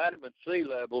 though, the vitamin C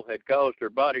level had caused her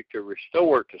body to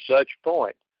restore to such a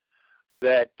point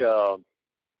that her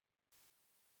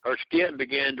skin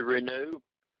began to renew.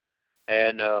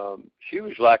 And she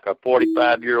was like a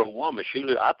 45-year-old woman.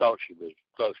 I thought she was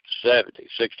close to 70,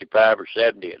 65 or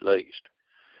 70 at least.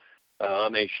 I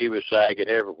mean, she was sagging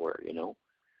everywhere, you know.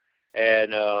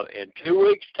 And in 2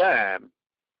 weeks' time,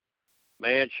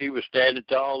 man, she was standing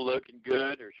tall, looking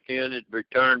good. Her skin had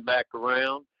returned back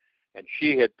around, and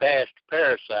she had passed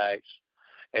parasites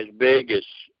as big as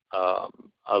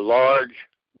a large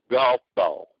golf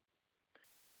ball.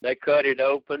 They cut it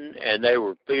open, and they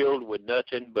were filled with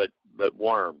nothing but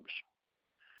worms.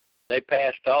 They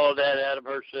passed all of that out of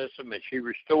her system, and she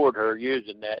restored her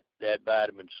using that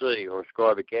vitamin C or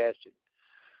ascorbic acid.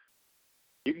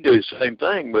 You can do the same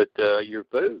thing with your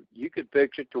food. You could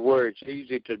fix it to where it's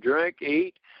easy to drink,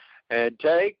 eat, and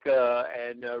take,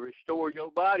 and restore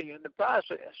your body in the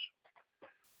process.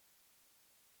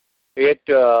 It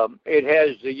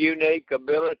has the unique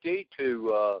ability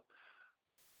to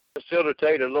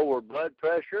facilitate a lower blood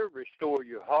pressure, restore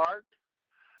your heart.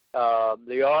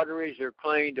 The arteries are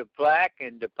cleaned of plaque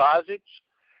and deposits,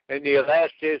 and the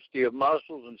elasticity of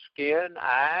muscles and skin,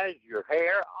 eyes, your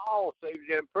hair, all seems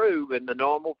to improve in the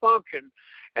normal function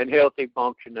and healthy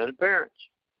function and appearance.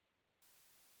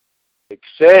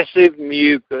 Excessive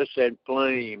mucus and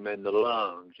phlegm in the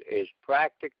lungs is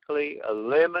practically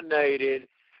eliminated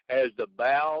as the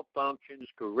bowel functions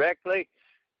correctly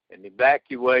and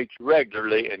evacuates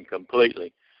regularly and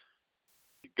completely.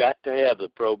 You've got to have the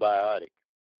probiotic.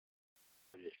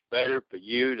 It's better for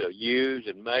you to use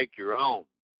and make your own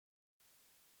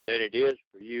than it is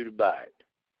for you to buy it.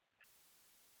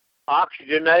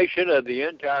 Oxygenation of the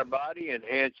entire body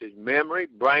enhances memory,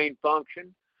 brain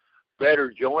function,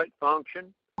 better joint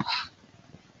function,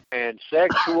 and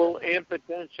sexual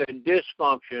impotence and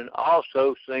dysfunction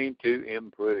also seem to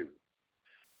improve.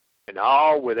 And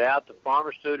all without the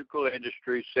pharmaceutical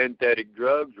industry, synthetic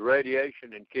drugs,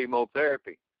 radiation, and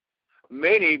chemotherapy.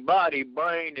 Many body,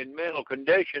 brain, and mental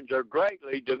conditions are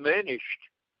greatly diminished.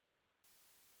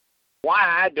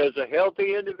 Why does a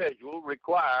healthy individual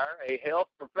require a health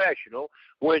professional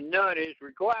when none is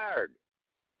required?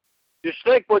 Just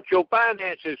think what your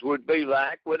finances would be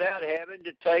like without having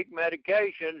to take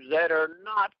medications that are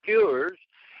not cures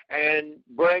and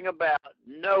bring about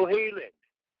no healing.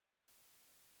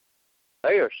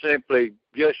 They are simply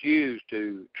just used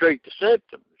to treat the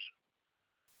symptoms.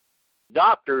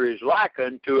 Doctor is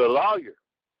likened to a lawyer.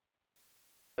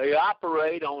 They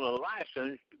operate on a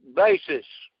licensed basis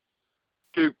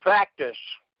to practice.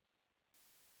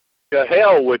 To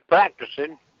hell with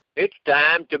practicing. It's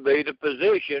time to be the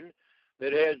physician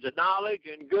that has the knowledge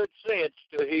and good sense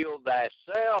to heal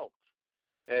thyself,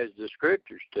 as the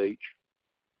scriptures teach.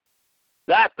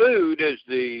 Thy food is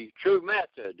the true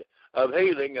method of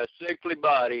healing a sickly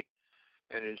body,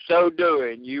 and in so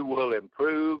doing, you will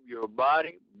improve your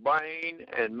body, brain,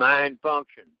 and mind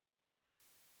function.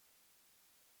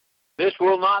 This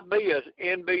will not be a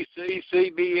NBC,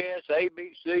 CBS,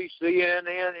 ABC, CNN,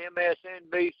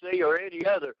 MSNBC, or any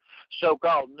other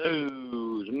so-called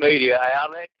news media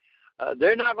outlet.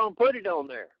 They're not going to put it on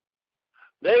there.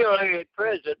 They are at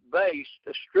present based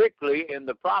strictly in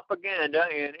the propaganda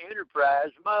and enterprise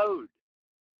mode.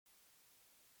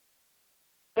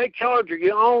 Take charge of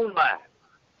your own life.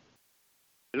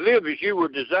 Live as you were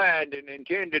designed and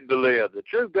intended to live. The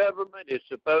true government is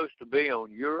supposed to be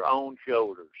on your own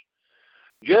shoulders.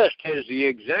 Just as the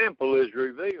example is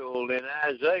revealed in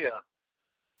Isaiah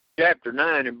chapter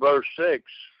 9 and verse 6,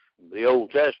 the Old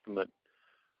Testament,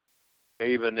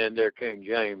 even in their King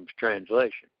James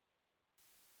translation.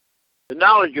 The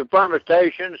knowledge of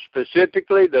fermentation,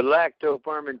 specifically the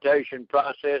lacto-fermentation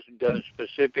process, does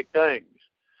specific things.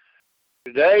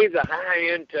 Today, the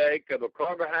high intake of a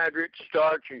carbohydrate,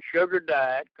 starch, and sugar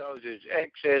diet causes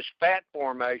excess fat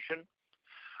formation,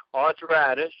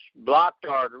 arthritis, blocked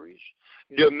arteries,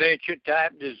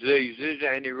 dementia-type diseases,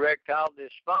 and erectile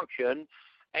dysfunction,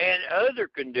 and other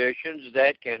conditions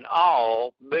that can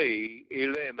all be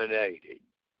eliminated.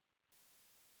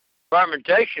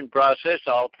 Fermentation process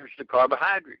alters the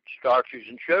carbohydrates, starches,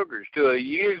 and sugars to a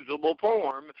usable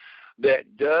form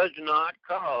that does not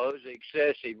cause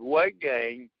excessive weight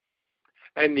gain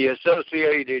and the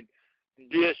associated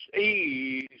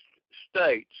diseased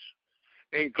states,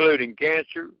 including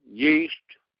cancer, yeast,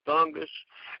 fungus,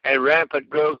 and rampant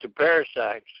growth of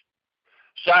parasites.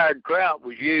 Sauerkraut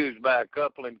was used by a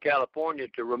couple in California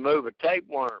to remove a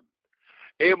tapeworm.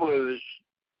 It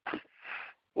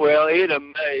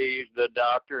amazed the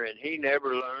doctor, and he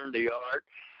never learned the art,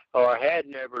 or had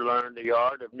never learned the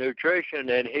art of nutrition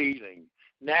and healing,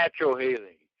 natural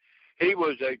healing. He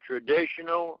was a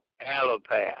traditional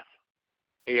allopath.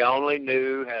 He only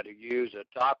knew how to use a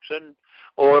toxin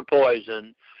or a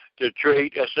poison to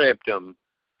treat a symptom.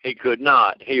 He could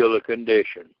not heal a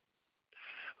condition.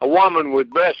 A woman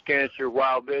with breast cancer,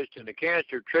 while visiting a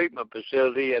cancer treatment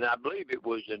facility, and I believe it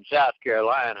was in South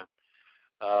Carolina,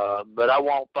 but I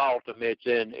won't fault them if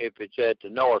it's at the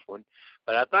north one,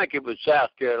 but I think it was South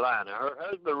Carolina. Her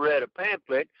husband read a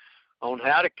pamphlet on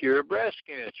how to cure breast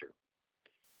cancer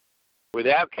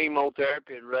without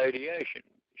chemotherapy and radiation.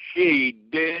 She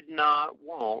did not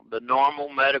want the normal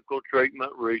medical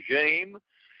treatment regime,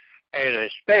 and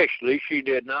especially she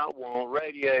did not want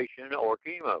radiation or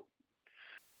chemo.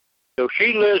 So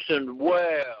she listened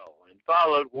well and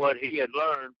followed what he had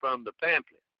learned from the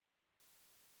pamphlet.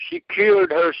 She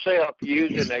cured herself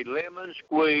using a lemon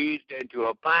squeezed into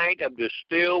a pint of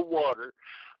distilled water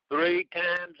 3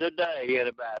 times a day. In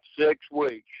about 6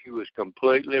 weeks, she was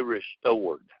completely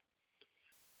restored.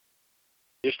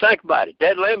 Just think about it.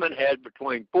 That lemon had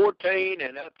between 14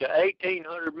 and up to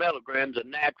 1,800 milligrams of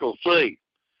natural C.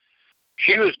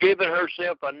 She was giving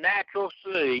herself a natural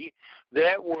C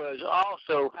that was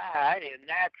also high in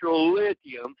natural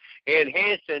lithium,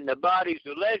 enhancing the body's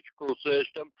electrical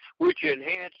system, which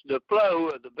enhanced the flow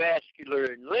of the vascular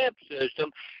and lymph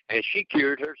system, and she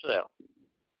cured herself.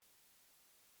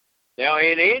 Now,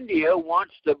 in India,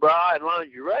 once the bra and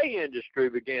lingerie industry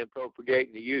began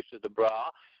propagating the use of the bra,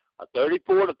 a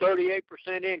 34 to 38%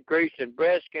 increase in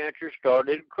breast cancer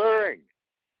started occurring.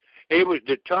 It was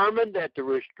determined that the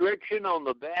restriction on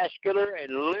the vascular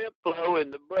and lymph flow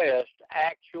in the breast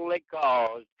actually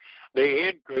caused the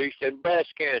increase in breast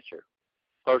cancer.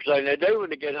 First thing they do when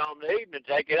they get home in the evening,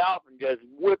 take it off and just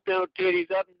whip those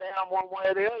titties up and down one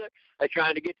way or the other. They're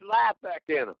trying to get the life back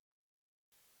in them.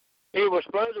 It was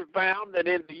further found that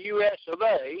in the U.S. of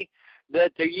A.,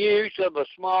 that the use of a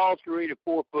small 3 to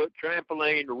 4 foot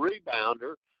trampoline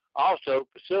rebounder also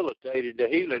facilitated the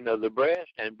healing of the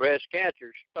breast, and breast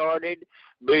cancer started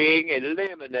being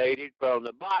eliminated from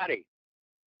the body.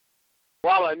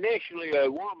 While initially a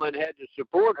woman had to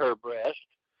support her breast,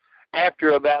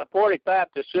 after about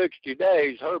 45 to 60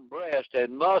 days, her breast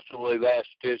and muscle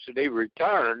elasticity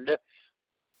returned.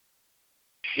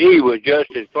 She was just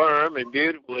as firm and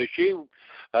beautiful as she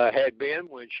had been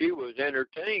when she was in her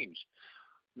teens.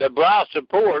 The bra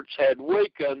supports had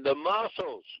weakened the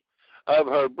muscles of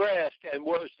her breast and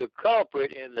was the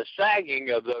culprit in the sagging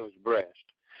of those breasts.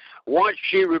 Once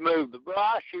she removed the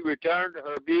bra, she returned to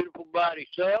her beautiful body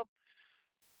self.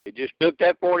 It just took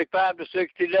that 45 to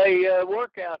 60-day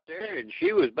workout there, and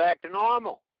she was back to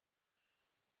normal.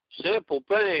 Simple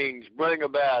things bring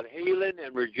about healing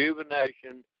and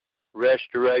rejuvenation,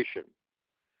 restoration.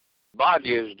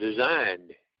 Body is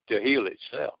designed to heal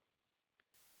itself.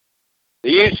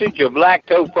 The usage of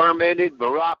lacto-fermented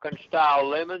Moroccan-style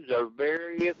lemons are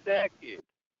very effective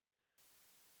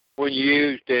when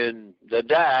used in the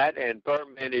diet and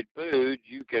fermented foods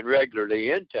you can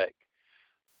regularly intake.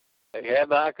 They have,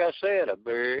 like I said, a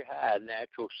very high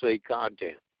natural C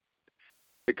content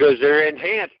because they're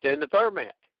enhanced in the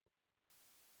ferment.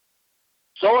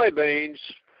 Soybeans,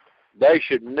 they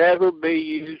should never be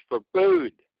used for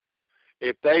food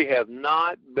if they have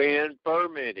not been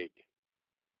fermented.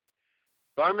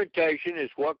 Fermentation is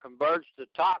what converts the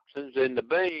toxins in the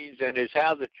beans and is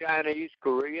how the Chinese,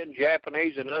 Korean,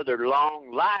 Japanese, and other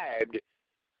long-lived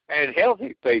and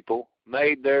healthy people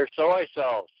made their soy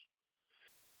sauce.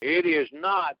 If it is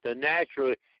not the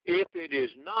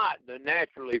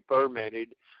naturally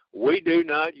fermented, we do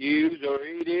not use or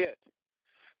eat it.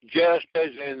 Just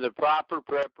as in the proper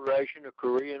preparation of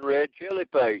Korean red chili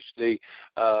paste, the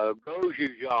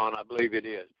gochujang, I believe it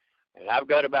is. And I've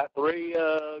got about 3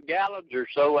 gallons or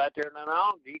so out there in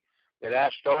Anangi that I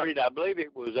started, I believe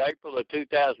it was April of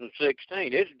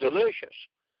 2016. It's delicious.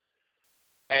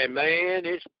 And, man,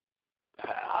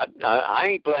 I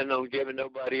ain't planning on giving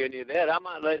nobody any of that. I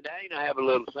might let Dana have a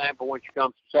little sample when she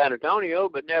comes to San Antonio,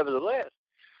 but nevertheless,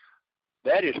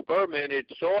 That is fermented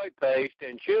soy paste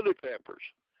and chili peppers.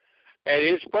 And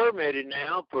it's fermented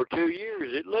now for 2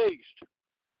 years at least.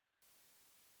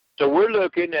 So we're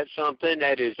looking at something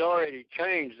that has already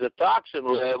changed the toxin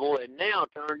level and now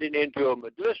turned it into a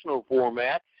medicinal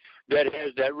format that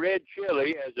has that red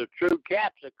chili as a true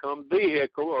capsicum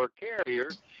vehicle or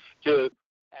carrier to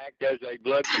act as a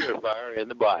blood purifier in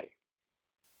the body.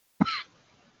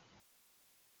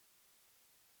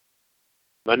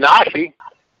 Manashi,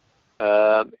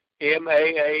 Mangchi,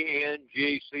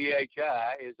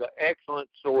 is an excellent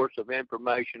source of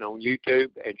information on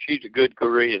YouTube, and she's a good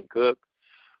Korean cook.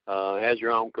 Has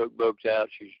her own cookbooks out.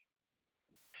 She's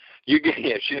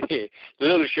a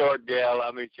little short gal.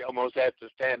 I mean, she almost has to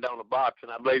stand on a box,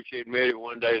 and I believe she admitted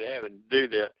one day to having to do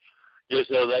that just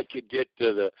so they could get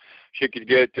to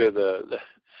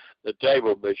the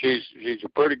table. But she's a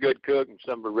pretty good cook, and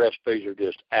some of her recipes are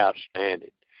just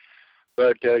outstanding.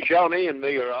 But Shawnee and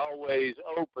me are always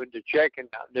open to checking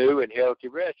out new and healthy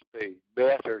recipes.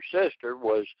 Beth, her sister,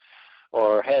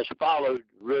 has followed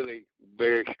really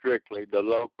very strictly the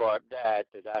low-carb diet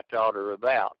that I taught her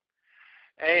about.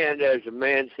 And as the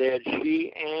man said,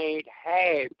 she ain't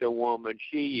half the woman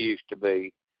she used to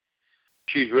be.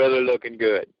 She's really looking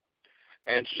good.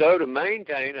 And so to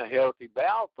maintain a healthy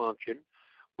bowel function,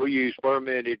 we use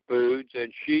fermented foods,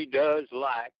 and she does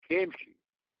like kimchi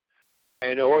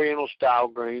and Oriental-style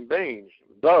green beans.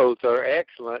 Both are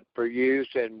excellent for use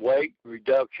in weight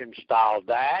reduction-style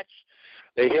diets.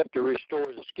 They help to restore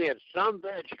the skin. Some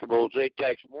vegetables, it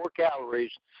takes more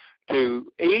calories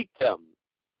to eat them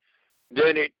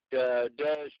than it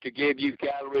does to give you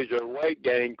calories or weight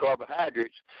gain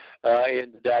carbohydrates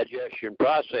in the digestion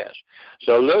process.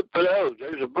 So look for those.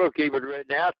 There's a book even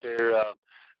written out there,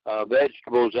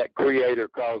 Vegetables That Create or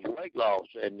Cause Weight Loss.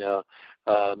 And I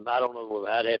don't know,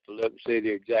 I'd have to look and see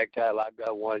the exact title. I've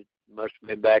got one, must have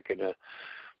been back in the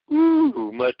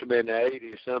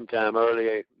 80s sometime,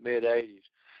 early, mid-80s.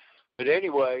 But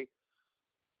anyway,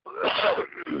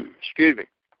 excuse me.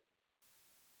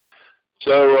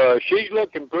 So she's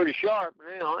looking pretty sharp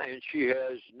now, and she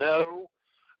has no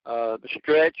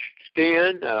stretched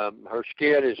skin. Her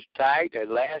skin is tight,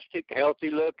 elastic,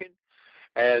 healthy looking,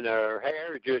 and her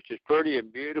hair is just as pretty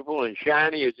and beautiful and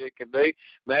shiny as it can be.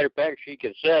 Matter of fact, she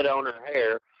can sit on her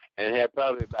hair and have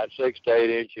probably about 6 to 8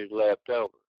 inches left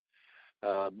over.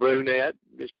 Brunette,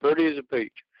 as pretty as a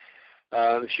peach.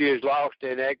 She has lost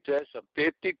in excess of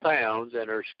 50 pounds, and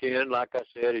her skin, like I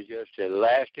said, is just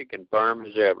elastic and firm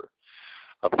as ever.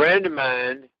 A friend of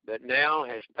mine that now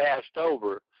has passed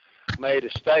over made a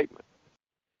statement.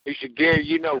 He said, Gary,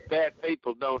 you know fat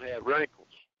people don't have wrinkles.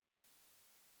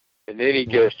 And then he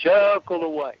just chuckled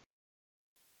away.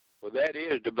 Well, that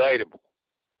is debatable.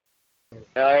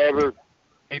 However,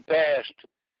 he passed,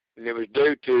 and it was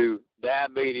due to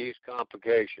diabetes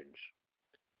complications,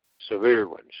 severe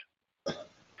ones.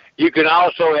 You can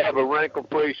also have a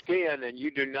wrinkle-free skin, and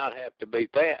you do not have to be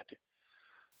fat.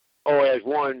 Or as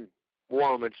one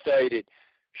woman stated,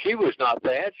 she was not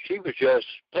fat, she was just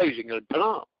pleasingly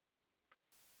plump.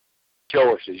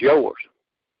 Choice is yours.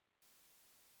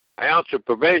 An ounce of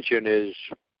prevention is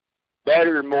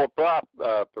better and more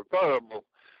preferable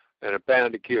than a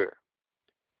pound of cure.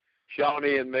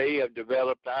 Shawnee and me have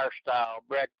developed our style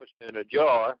breakfast in a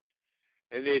jar,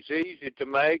 and it's easy to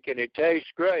make and it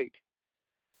tastes great.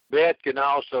 Beth can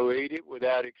also eat it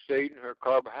without exceeding her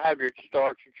carbohydrate,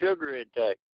 starch, and sugar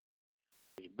intake.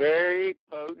 It's very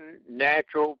potent,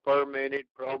 natural, fermented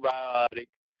probiotic,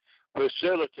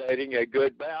 facilitating a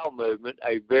good bowel movement,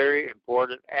 a very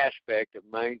important aspect of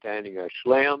maintaining a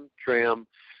slim, trim,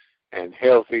 and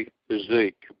healthy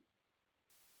physique.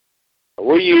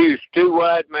 We use 2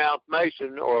 wide-mouth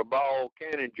mason or ball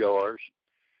cannon jars,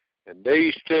 and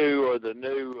these 2 are the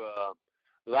new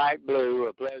light blue.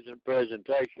 A pleasant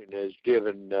presentation is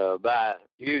given by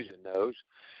using those.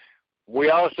 We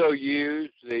also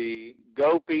use the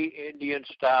Gopi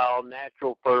Indian-style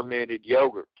natural fermented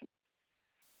yogurt.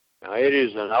 Now, it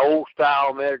is an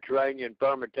old-style Mediterranean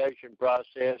fermentation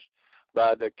process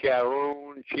by the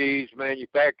Caroon Cheese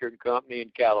Manufacturing Company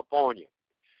in California.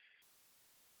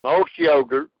 Most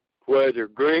yogurt, whether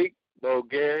Greek,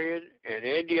 Bulgarian, and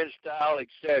Indian style,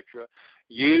 etc.,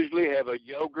 usually have a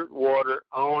yogurt water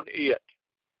on it.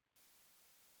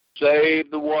 Save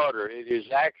the water. It is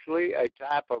actually a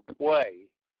type of whey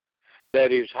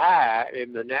that is high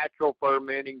in the natural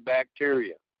fermenting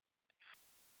bacteria.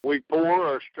 We pour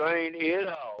or strain it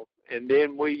off, and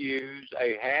then we use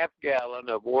a half gallon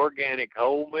of organic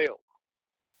whole milk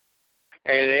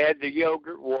and add the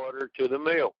yogurt water to the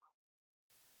milk.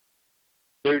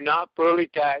 Do not fully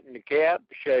tighten the cap,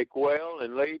 shake well,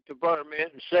 and leave to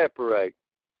ferment and separate.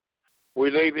 We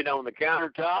leave it on the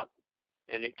countertop,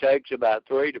 and it takes about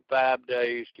 3 to 5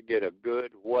 days to get a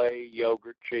good whey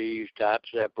yogurt cheese type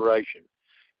separation.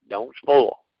 Don't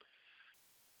spoil.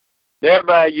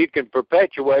 Thereby, you can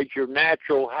perpetuate your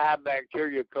natural high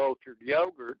bacteria cultured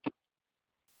yogurt.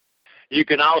 You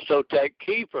can also take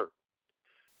kefir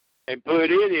and put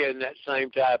it in that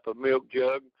same type of milk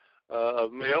jug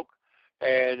of milk,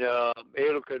 and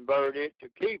it'll convert it to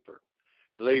kefir.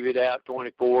 Leave it out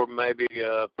 24, maybe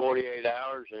 48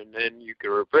 hours, and then you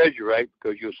can refrigerate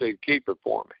because you'll see kefir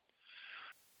forming.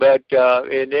 But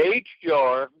in each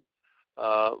jar,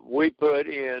 we put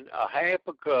in a half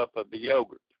a cup of the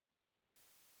yogurt.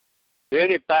 Then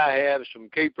if I have some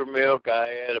kefir milk,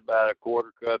 I add about a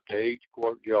quarter cup to each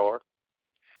quart jar.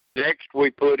 Next,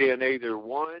 we put in either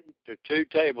 1 to 2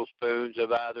 tablespoons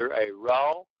of either a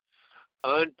raw,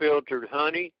 unfiltered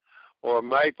honey or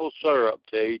maple syrup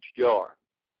to each jar.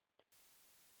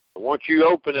 Once you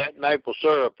open that maple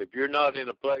syrup, if you're not in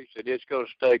a place that it's going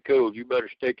to stay cool, you better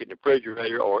stick it in the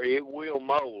refrigerator or it will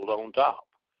mold on top.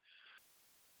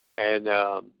 And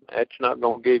that's not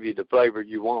going to give you the flavor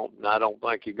you want, and I don't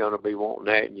think you're going to be wanting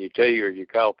that in your tea or your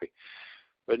coffee.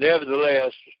 But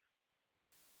nevertheless,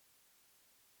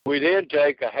 we then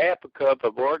take a half a cup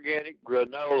of organic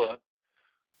granola,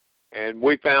 and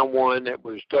we found one that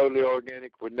was totally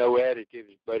organic with no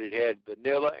additives, but it had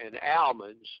vanilla and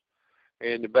almonds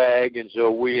in the bag, and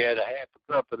so we had a half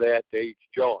a cup of that to each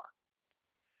jar.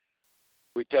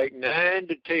 We take 9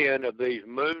 to 10 of these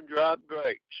moondrop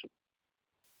grapes.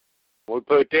 We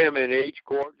put them in each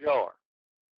quart jar.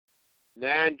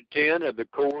 9 to 10 of the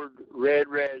cored red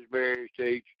raspberries to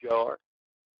each jar.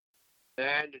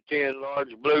 9 to 10 large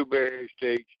blueberries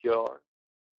to each jar.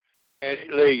 And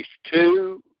at least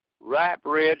 2 ripe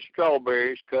red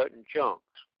strawberries cut in chunks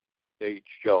to each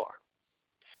jar.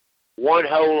 1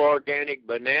 whole organic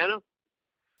banana.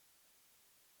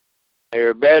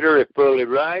 They're better if fully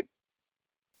ripe,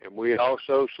 and we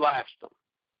also slice them.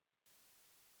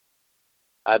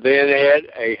 I then add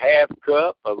a half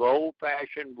cup of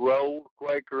old-fashioned rolled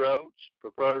Quaker oats,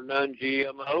 preferred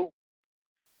non-GMO.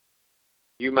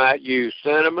 You might use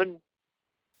cinnamon,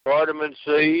 cardamom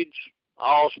seeds,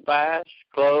 allspice,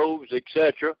 cloves,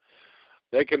 etc.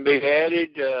 They can be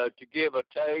added to give a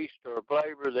taste or a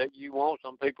flavor that you want.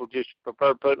 Some people just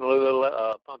prefer putting a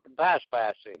little pumpkin pie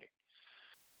spice in it.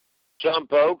 Some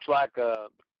folks like a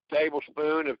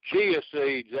tablespoon of chia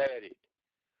seeds added.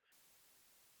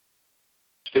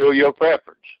 Still your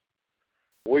preference.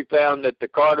 We found that the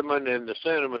cardamom and the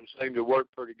cinnamon seem to work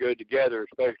pretty good together,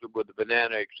 especially with the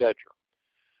banana, etc.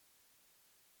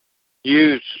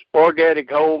 Use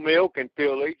organic whole milk and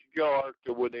fill each jar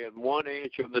to within 1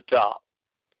 inch of the top.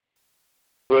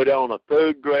 Put on a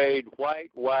food-grade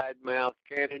white wide-mouth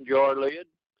canning jar lid.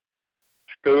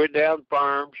 Screw it down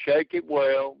firm, shake it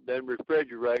well, then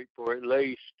refrigerate for at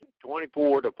least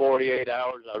 24 to 48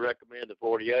 hours. I recommend the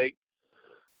 48.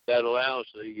 That allows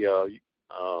the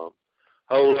whole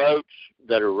oats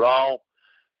that are raw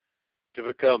to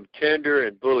become tender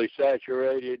and fully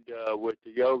saturated with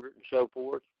the yogurt and so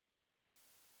forth.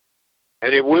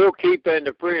 And it will keep in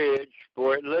the fridge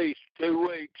for at least 2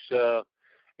 weeks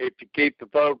if you keep the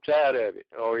folks out of it,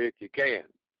 or if you can.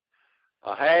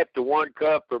 A half to 1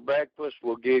 cup for breakfast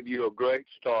will give you a great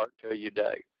start to your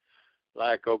day.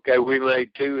 Like, okay, we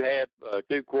made 2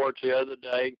 quarts the other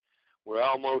day. We're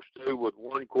almost through with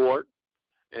 1 quart,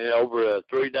 and over a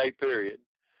 3-day period.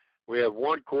 We have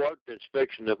 1 quart that's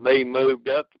fixing to be moved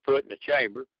up to put in the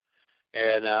chamber,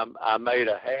 and I made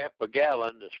a half a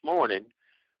gallon this morning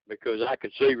because I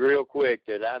could see real quick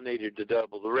that I needed to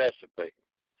double the recipe.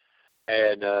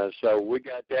 And so we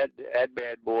got that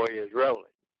bad boy is rolling.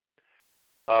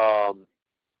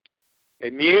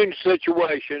 Immune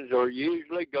situations are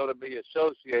usually going to be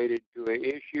associated to an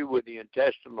issue with the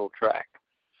intestinal tract.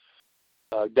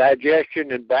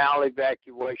 Digestion and bowel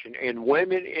evacuation. In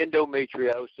women,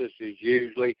 endometriosis is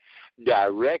usually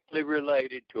directly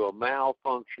related to a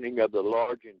malfunctioning of the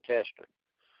large intestine.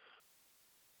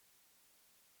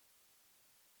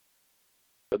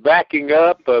 The backing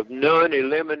up of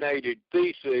non-eliminated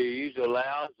feces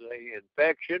allows the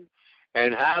infection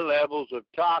and high levels of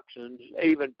toxins,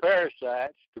 even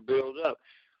parasites, to build up.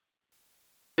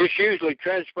 This usually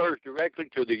transfers directly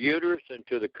to the uterus and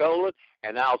to the colon,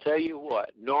 and I'll tell you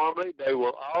what, normally they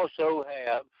will also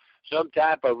have some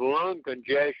type of lung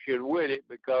congestion with it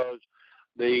because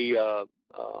the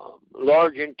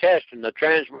large intestine, the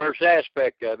transverse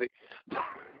aspect of it,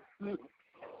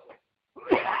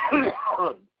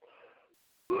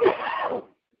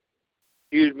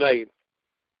 excuse me,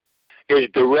 is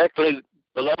directly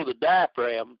below the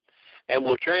diaphragm and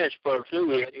will transfer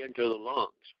through it into the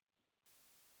lungs.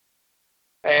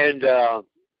 And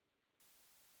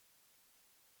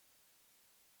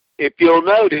if you'll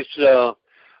notice,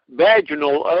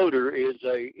 vaginal odor is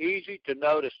a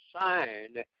easy-to-notice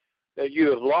sign that you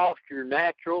have lost your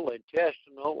natural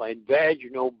intestinal and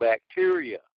vaginal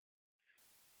bacteria.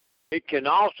 It can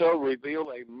also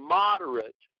reveal a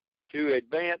moderate to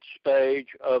advanced stage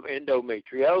of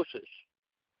endometriosis.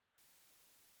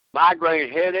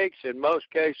 Migraine headaches in most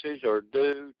cases are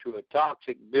due to a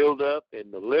toxic buildup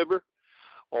in the liver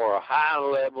or a high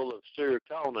level of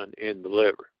serotonin in the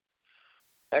liver.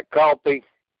 That coffee,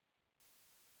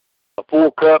 a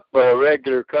full cup, a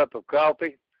regular cup of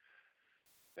coffee,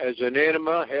 as an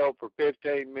enema held for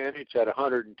 15 minutes at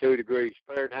 102 degrees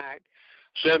Fahrenheit,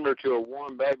 similar to a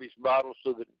warm baby's bottle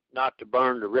so that not to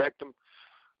burn the rectum.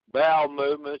 Bowel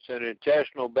movements and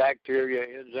intestinal bacteria,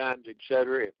 enzymes,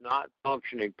 etc., if not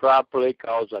functioning properly,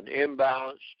 cause an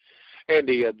imbalance in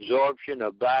the absorption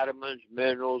of vitamins,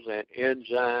 minerals, and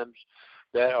enzymes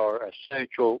that are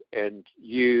essential and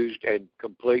used in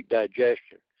complete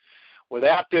digestion.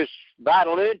 Without this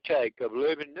vital intake of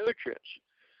living nutrients,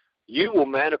 you will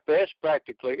manifest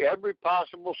practically every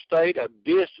possible state of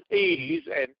dis-ease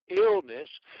and illness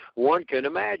one can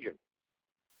imagine.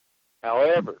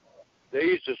 However,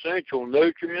 these essential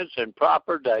nutrients and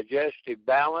proper digestive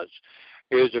balance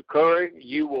is occurring,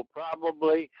 you will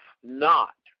probably not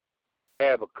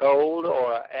have a cold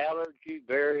or an allergy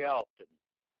very often.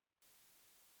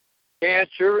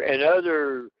 Cancer and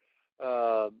other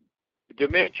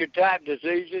dementia-type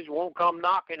diseases won't come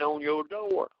knocking on your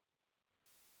door.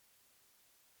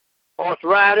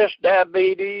 Arthritis,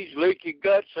 diabetes, leaky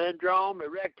gut syndrome,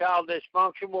 erectile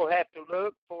dysfunction will have to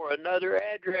look for another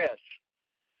address.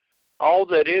 All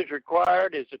that is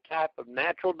required is a type of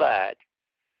natural diet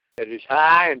that is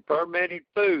high in fermented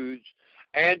foods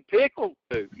and pickled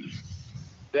foods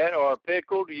that are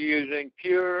pickled using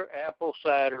pure apple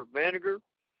cider vinegar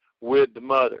with the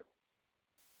mother.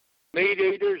 Meat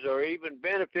eaters are even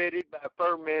benefited by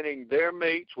fermenting their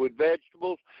meats with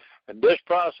vegetables, and this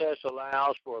process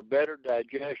allows for a better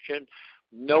digestion,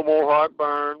 no more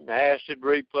heartburn, acid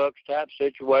reflux type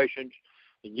situations.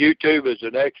 YouTube is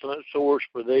an excellent source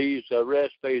for these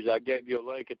recipes. I gave you a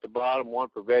link at the bottom, one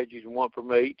for veggies and one for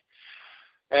meat.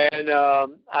 And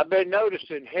I've been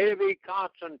noticing heavy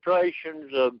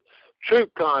concentrations of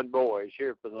troop convoys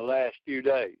here for the last few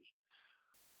days.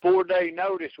 4-day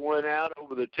notice went out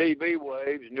over the TV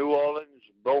waves, New Orleans,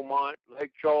 Beaumont,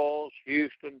 Lake Charles,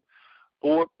 Houston,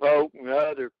 Fort Polk, and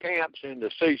other camps in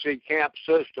the CC camp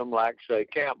system, like, say,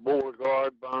 Camp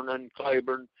Beauregard, Vernon,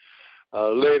 Claiborne,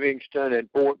 Livingston, and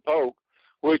Fort Polk,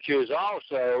 which is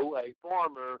also a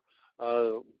former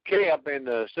camp in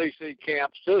the CC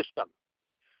camp system.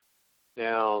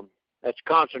 Now, that's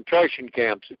concentration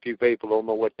camps, if you people don't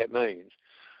know what that means.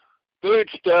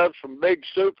 Foodstuffs from big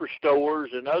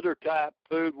superstores and other type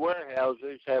food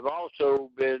warehouses have also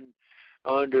been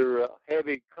under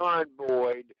heavy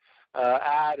convoyed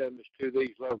items to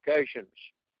these locations.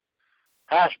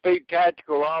 High-speed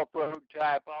tactical off-road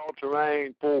type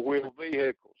all-terrain four-wheel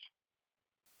vehicles.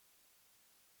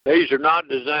 These are not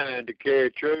designed to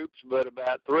carry troops, but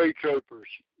about 3 troopers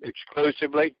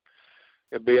exclusively.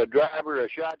 It'd be a driver, a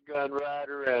shotgun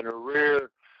rider, and a rear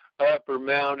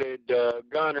upper-mounted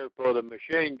gunner for the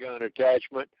machine gun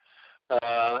attachment.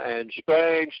 And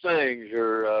strange things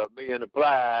are being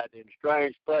applied in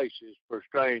strange places for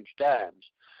strange times.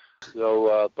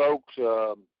 So, folks,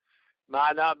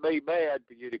 might not be bad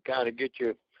for you to kind of get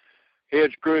your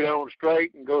head screwed on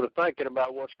straight and go to thinking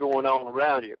about what's going on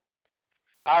around you.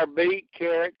 Our beet,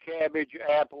 carrot, cabbage,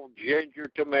 apple, ginger,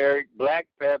 turmeric, black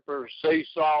pepper, sea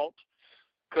salt,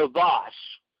 kvass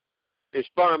is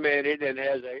fermented and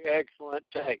has an excellent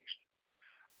taste.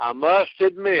 I must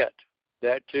admit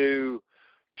that to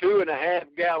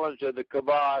 2.5 gallons of the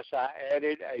kvass, I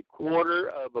added 1/4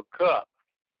 of a cup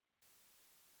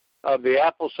of the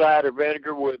apple cider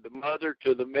vinegar with the mother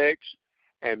to the mix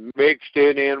and mixed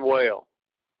it in well.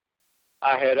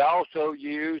 I had also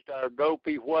used our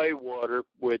Gopi whey water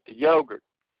with the yogurt.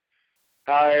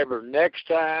 However, next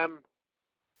time,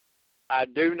 I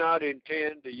do not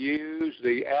intend to use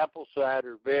the apple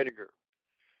cider vinegar.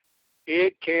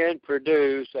 It can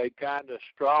produce a kind of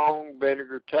strong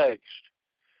vinegar taste.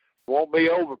 Won't be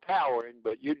overpowering,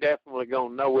 but you're definitely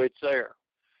going to know it's there.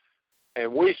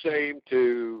 And we seem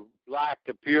to like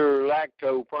the pure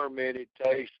lacto-fermented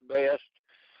taste best,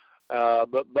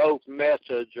 but both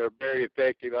methods are very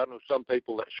effective. I know some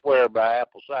people that swear by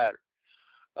apple cider,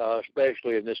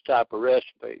 especially in this type of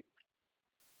recipe.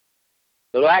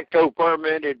 The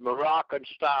lacto-fermented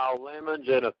Moroccan-style lemons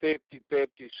in a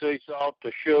 50-50 sea salt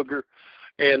to sugar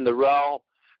in the raw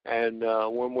And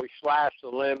when we sliced the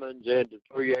lemons into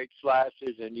 3/8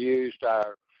 slices and used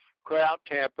our kraut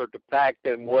temper to pack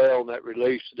them well, and that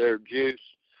released their juice.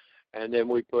 And then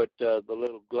we put the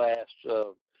little glass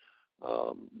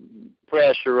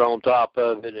presser on top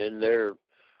of it and their,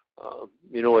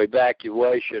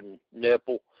 evacuation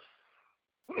nipple.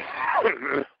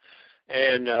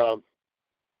 And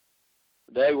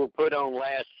they were put on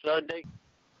last Sunday.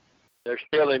 They're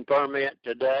still in ferment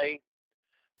today,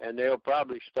 and they'll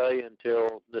probably stay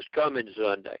until this coming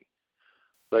Sunday.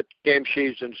 But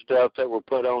kimchis and stuff that were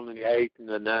put on the 8th and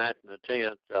the 9th and the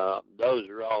 10th, those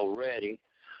are all ready,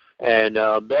 and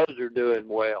those are doing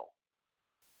well.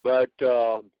 But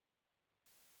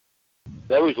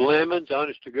those lemons,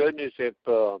 honest to goodness, if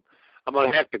I'm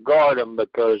going to have to guard them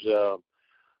because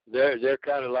they're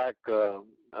kind of like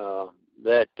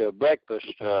that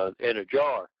breakfast in a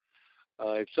jar.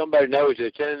 If somebody knows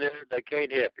it's in there, they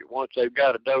can't help it. Once they've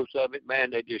got a dose of it, man,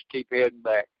 they just keep heading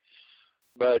back.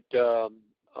 But the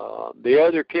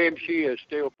other kimchi is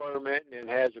still fermenting and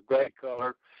has a great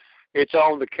color. It's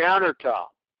on the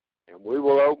countertop, and we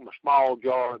will open a small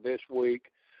jar this week.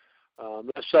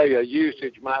 Let's say a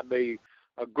usage might be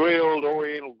a grilled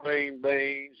oriental green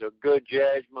beans, a good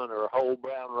jasmine or a whole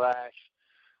brown rice,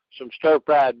 some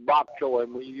stir-fried bok choy,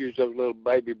 and we use those little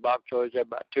baby bok choys. They're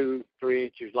about 2-3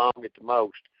 inches long at the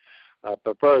most. I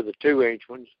prefer the 2-inch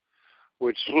ones,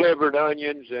 with slivered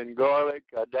onions and garlic,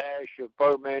 a dash of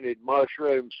fermented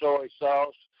mushroom soy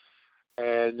sauce,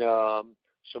 and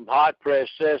some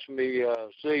hot-pressed sesame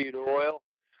seed oil,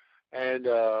 and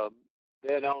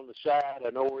then on the side,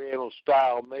 an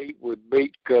Oriental-style meat with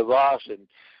beet kvass, and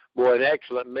boy, an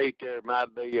excellent meat there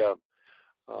might be a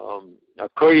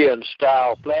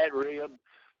Korean-style flat rib,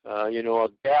 a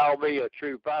galbi, a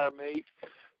true fire meat,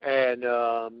 and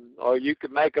or you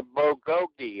could make a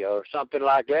bulgogi or something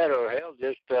like that, or hell,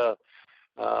 just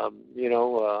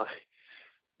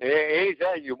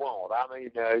anything you want. I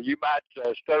mean, you might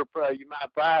stir fry, you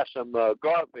might fry some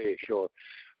garfish or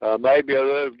maybe a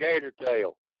little gator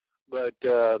tail. But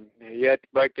you have to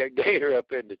break that gator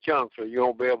up into chunks, so you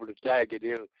won't be able to tag it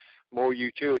in. The more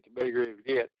you chew it, the bigger it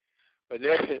gets. But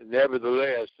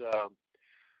nevertheless,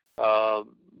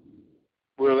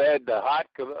 we'll add the hot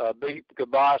beef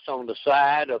kvass on the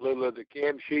side, a little of the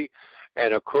kimchi,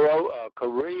 and a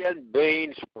Korean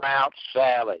bean sprout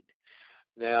salad.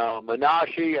 Now,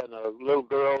 Menashe and a little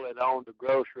girl that owned a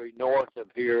grocery north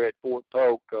of here at Fort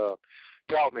Polk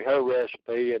taught me her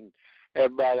recipe, and I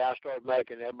started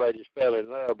making, everybody just fell in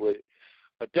love with it.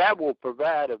 But that will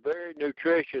provide a very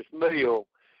nutritious meal,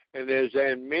 and there's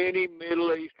in many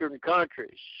Middle Eastern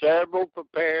countries, several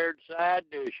prepared side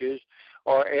dishes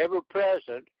are ever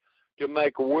present to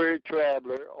make a weary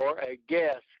traveler or a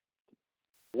guest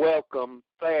welcome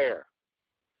fare.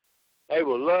 They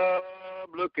will love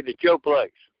looking at your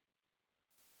place.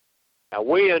 Now,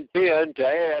 we intend to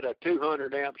add a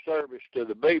 200-amp service to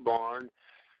the bee barn,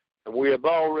 and we have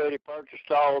already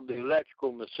purchased all the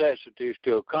electrical necessities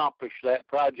to accomplish that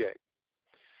project.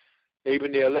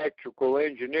 Even the electrical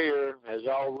engineer has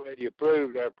already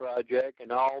approved our project,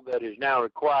 and all that is now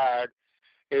required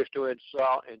is to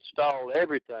install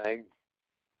everything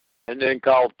and then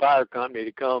call the fire company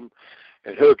to come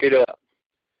and hook it up.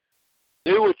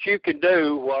 Do what you can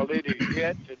do while it is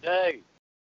yet today.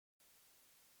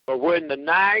 For when the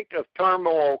night of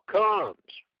turmoil comes,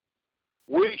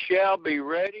 we shall be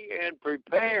ready and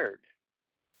prepared.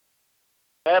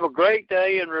 Have a great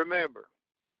day, and remember,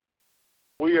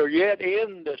 we are yet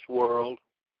in this world.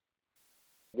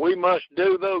 We must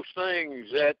do those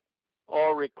things that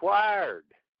are required.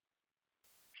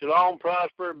 Shalom,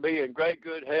 prosper, and be in great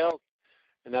good health.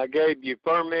 And I gave you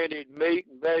fermented meat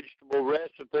and vegetable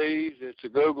recipes. It's a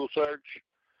Google search.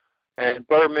 And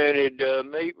fermented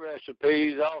meat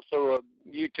recipes, also a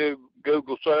YouTube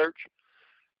Google search.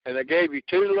 And I gave you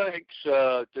 2 links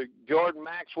to Jordan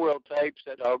Maxwell tapes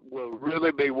that will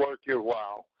really be worth your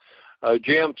while.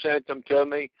 Jim sent them to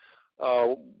me.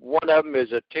 One of them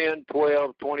is a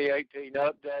 10/12/2018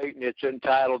 update, and it's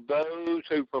entitled Those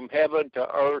Who From Heaven to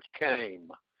Earth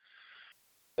Came.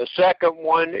 The second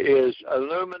one is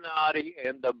Illuminati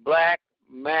and the Black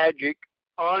Magic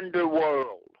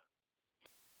Underworld.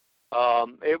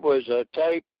 It was a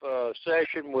tape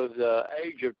session with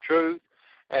Age of Truth,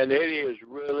 and it is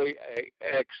really an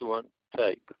excellent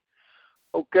tape.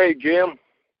 Okay, Jim,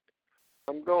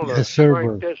 I'm going to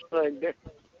crank this thing down.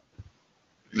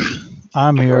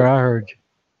 I'm here. I heard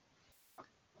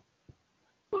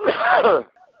you.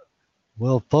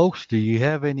 Well, folks, do you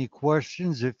have any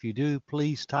questions? If you do,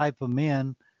 please type them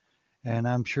in, and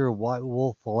I'm sure White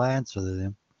Wolf will answer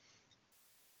them.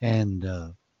 And,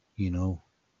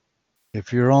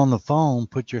 If you're on the phone,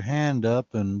 put your hand up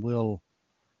and we'll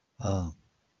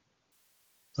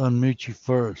unmute you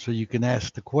first so you can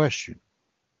ask the question.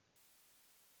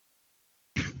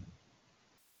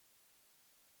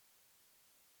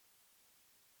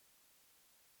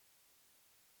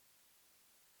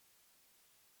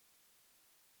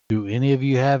 Do any of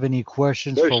you have any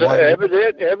questions for what?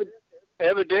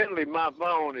 Evidently, my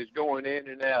phone is going in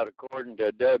and out according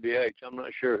to WH. I'm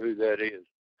not sure who that is.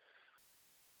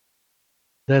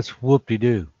 That's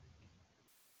whoop-de-doo.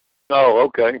 Oh,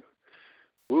 okay.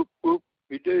 Whoop, whoop,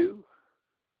 you do.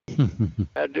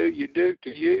 How do you do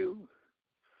to you?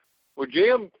 Well,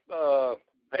 Jim,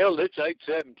 hell, it's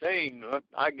 8:17.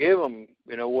 I give them,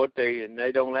 what and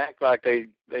they don't act like they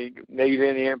need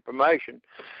any information.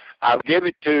 I'll give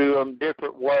it to them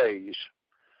different ways.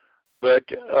 But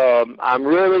I'm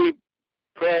really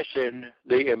pressing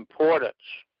the importance.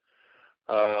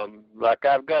 Like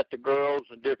I've got the girls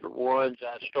and different ones.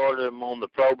 I started them on the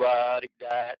probiotic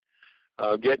diet,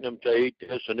 getting them to eat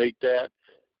this and eat that,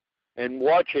 and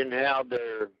watching how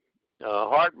their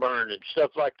heartburn and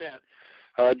stuff like that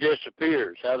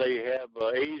disappears, how they have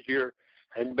easier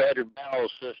and better bowel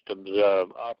systems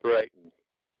operating.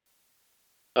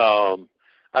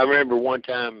 I remember one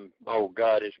time, oh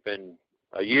God, it's been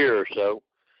a year or so,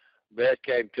 Beth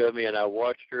came to me and I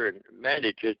watched her, and man,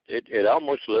 it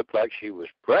almost looked like she was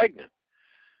pregnant.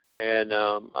 And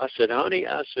I said, honey,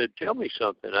 tell me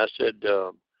something. I said,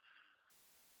 do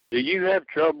you have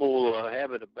trouble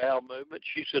having a bowel movement?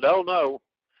 She said, oh no,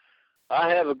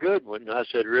 I have a good one. I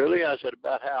said, really? I said,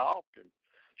 about how often?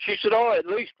 She said, oh, at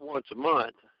least once a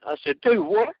month. I said, do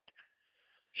what?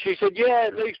 She said, yeah,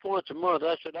 at least once a month.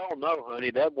 I said, oh no,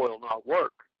 honey, that will not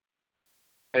work.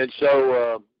 And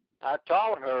so I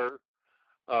taught her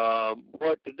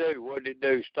what to do. What did it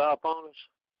do? Stop on us?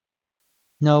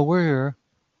 No, we're here.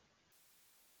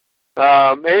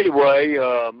 Anyway,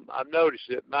 I've noticed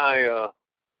that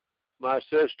my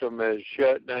system is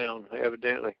shut down,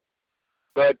 evidently.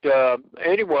 But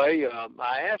anyway,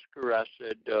 I asked her, I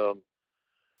said,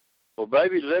 well,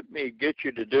 baby, let me get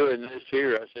you to doing this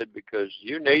here. I said, because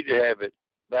you need to have it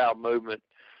bowel movement,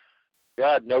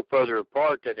 God, no further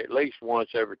apart than at least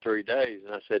once every 3 days.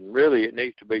 And I said, really, it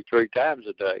needs to be 3 times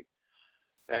a day.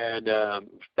 And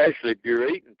especially if you're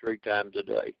eating 3 times a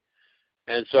day.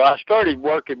 And so I started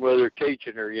working with her,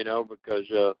 teaching her, because,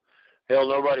 hell,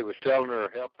 nobody was telling her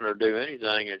or helping her do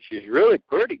anything. And she's really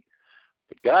pretty.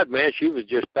 But, God, man, she was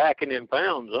just packing in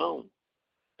pounds on.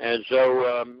 And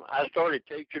so I started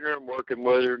teaching her and working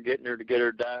with her and getting her to get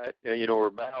her diet, her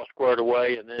bowel squared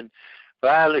away. And then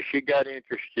finally she got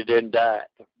interested in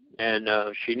diet. And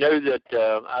she knew that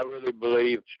I really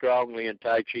believed strongly in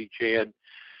Tai Chi Chuan,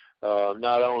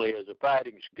 not only as a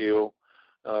fighting skill,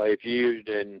 if used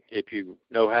and if you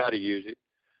know how to use it,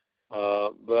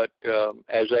 but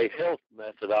as a health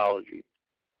methodology.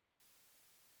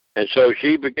 And so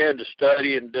she began to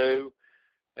study and do,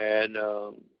 and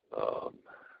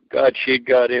God, she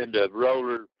got into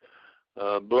roller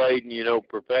blading,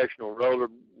 professional roller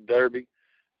derby.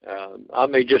 I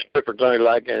mean, just different things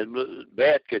like that.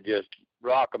 Beth could just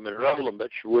rock them and roll them, but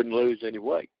she wouldn't lose any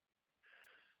weight.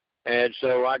 And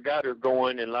so I got her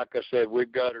going, and like I said,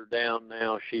 we've got her down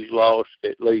now. She's lost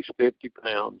at least 50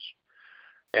 pounds,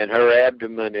 and her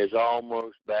abdomen is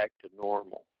almost back to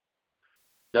normal.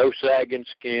 No sagging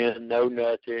skin, no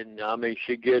nothing. I mean,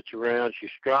 she gets around.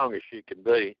 She's strong as she can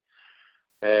be.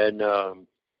 And then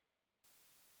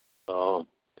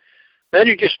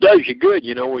it just does you good,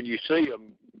 when you see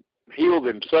them heal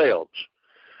themselves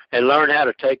and learn how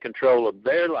to take control of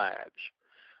their lives.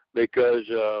 Because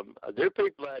there are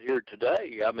people out here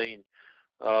today, I mean,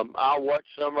 I'll watch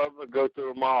some of them go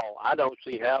through them all. I don't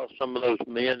see how some of those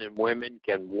men and women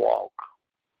can walk.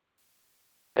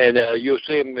 And you'll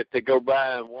see them if they go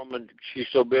by a woman, she's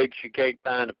so big she can't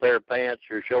find a pair of pants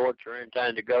or shorts or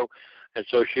anything to go, and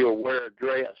so she'll wear a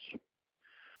dress.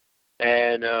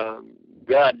 And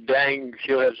God dang,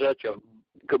 she'll have such a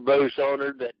caboose on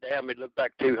her that damn, it looked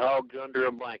like 2 hogs under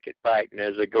a blanket fighting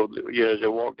as they go, as they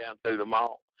walk down through the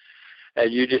mall.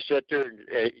 And you just sit there, and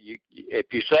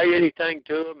if you say anything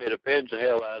to them, it offends the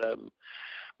hell out of them.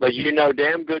 But you know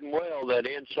damn good and well that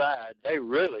inside they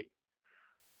really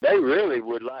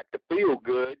would like to feel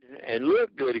good and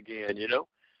look good again,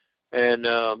 And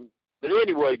but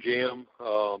anyway, Jim,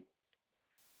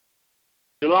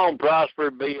 long,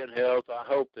 prosper, be in health. I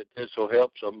hope that this will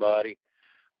help somebody,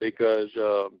 because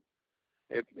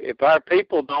if our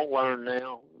people don't learn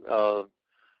now,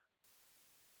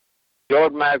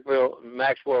 George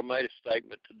Maxwell made a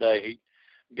statement today.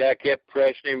 The guy kept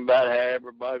pressing him about how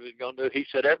everybody was going to do it. He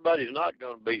said, everybody's not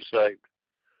going to be saved.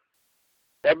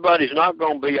 everybody's not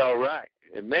going to be all right.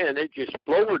 And, man, it just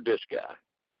floored this guy.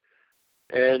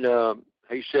 And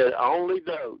he said only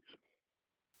those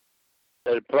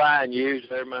that apply and use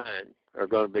their mind are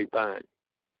going to be fine.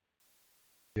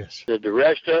 Yes. Said the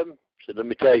rest of them, said, let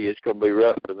me tell you, it's going to be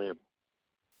rough for them.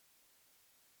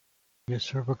 Yes,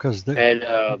 sir, because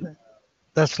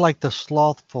that's like the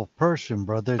slothful person,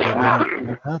 brother, that don't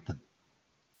do nothing.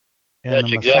 And That's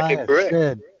the exactly Messiah correct.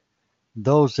 said,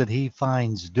 those that he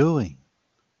finds doing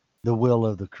the will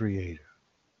of the Creator.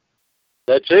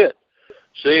 That's it.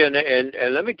 See, and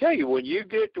let me tell you, when you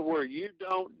get to where you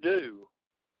don't do,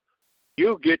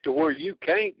 you'll get to where you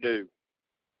can't do.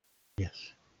 Yes.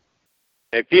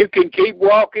 If you can keep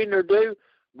walking or do,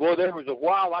 boy, there was a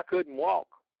while I couldn't walk.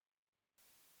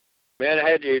 Man, I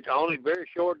had to only very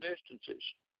short distances.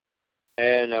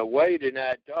 And Wade and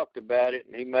I talked about it,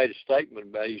 and he made a statement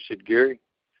about it. He said, Gary,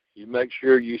 you make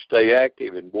sure you stay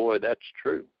active. And, boy, that's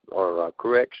true, or a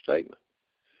correct statement.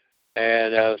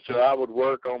 And so I would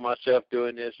work on myself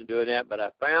doing this and doing that. But I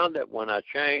found that when I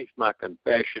changed my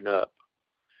confession up,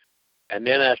 and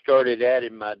then I started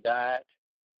adding my diet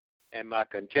and my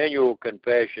continual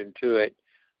confession to it,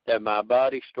 that my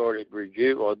body started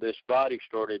this body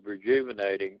started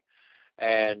rejuvenating.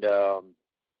 And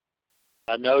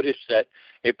I noticed that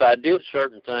if I did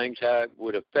certain things, how it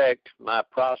would affect my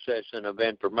processing of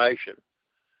information.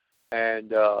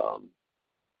 And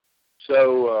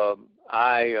so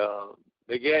I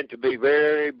began to be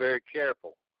very, very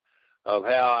careful of how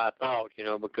I thought,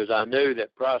 because I knew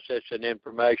that processing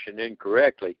information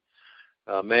incorrectly,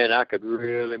 man, I could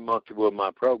really monkey with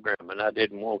my program, and I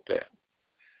didn't want that.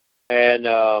 And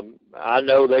I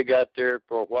know they got there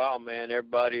for a while, man.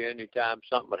 Everybody, anytime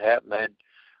something would happen, man,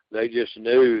 they just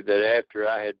knew that after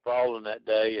I had fallen that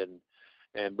day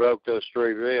and broke those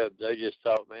 3 ribs, they just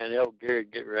thought, man, hell, Gary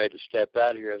getting ready to step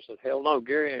out of here. I said, hell no,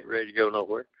 Gary ain't ready to go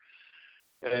nowhere.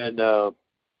 And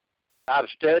I've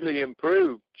steadily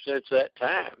improved since that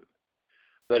time.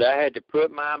 But I had to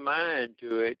put my mind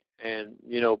to it and,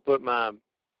 put my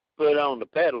foot on the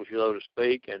pedal, so to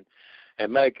speak, and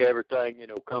make everything,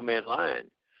 come in line.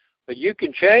 But you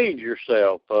can change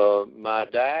yourself. My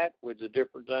diet with the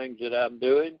different things that I'm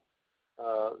doing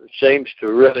seems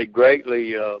to really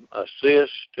greatly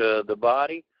assist the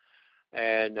body.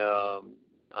 And, hell,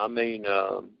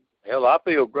 I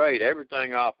feel great.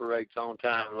 Everything operates on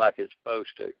time like it's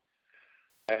supposed to.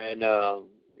 And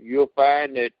you'll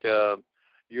find that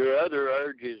your other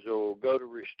urges will go to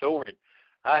restoring.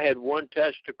 I had one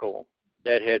testicle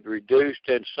that had reduced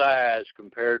in size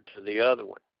compared to the other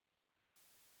one.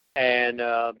 And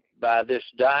by this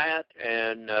diet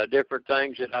and different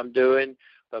things that I'm doing,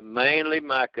 but mainly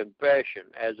my confession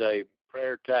as a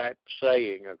prayer type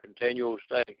saying, a continual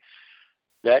saying,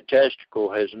 that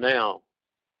testicle has now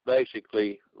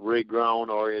basically regrown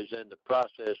or is in the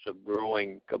process of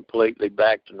growing completely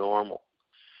back to normal.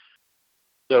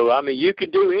 So, you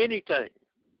can do anything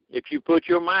if you put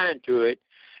your mind to it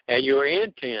and your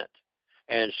intent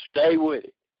and stay with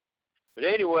it. But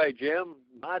anyway, Jim,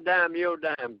 my dime, your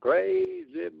dime,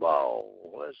 crazy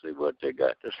ball. Let's see what they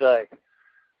got to say.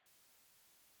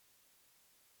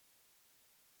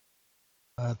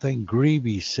 I think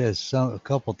Greeby says a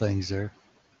couple things there.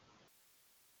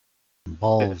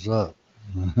 Balls up.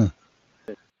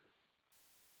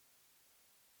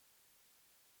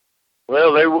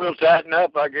 Well, they will tighten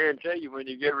up, I guarantee you, when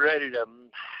you get ready to.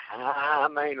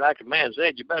 Like the man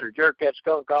said, you better jerk that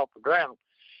skunk off the ground.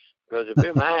 Because if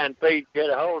them hind feet get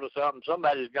a hold of something,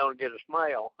 somebody's going to get a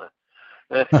smell.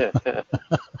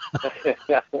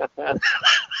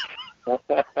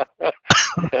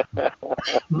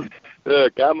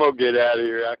 Look, I'm going to get out of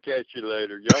here. I'll catch you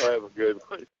later. Y'all have a good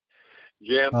one.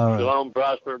 Jim, right. Shalom,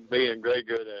 prosper, be in great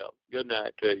good health. Good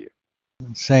night to you.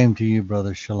 Same to you,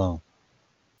 brother. Shalom.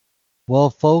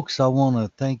 Well, folks, I want to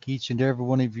thank each and every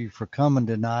one of you for coming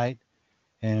tonight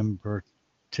and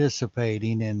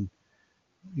participating. And,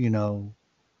 we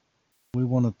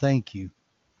want to thank you.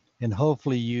 And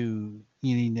hopefully you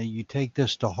take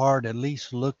this to heart, at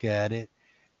least look at it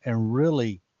and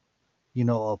really,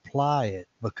 apply it.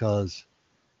 Because,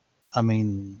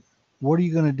 what are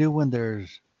you going to do when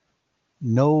there's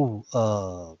no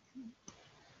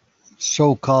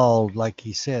so-called, like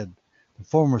he said, the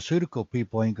pharmaceutical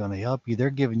people ain't going to help you. They're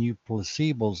giving you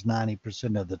placebos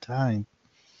 90% of the time.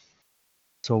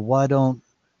 So why don't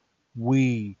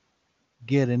we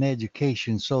get an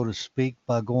education, so to speak,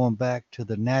 by going back to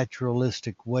the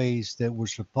naturalistic ways that we're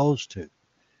supposed to?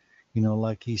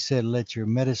 Like he said, let your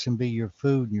medicine be your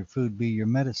food and your food be your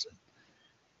medicine.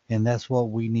 And that's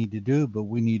what we need to do. But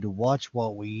we need to watch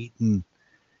what we eat and,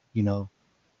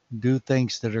 do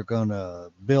things that are going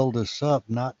to build us up,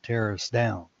 not tear us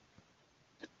down.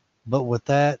 But with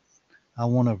that, I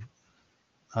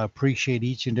appreciate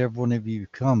each and every one of you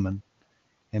coming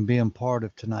and being part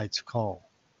of tonight's call.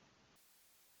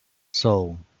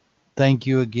 So thank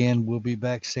you again. We'll be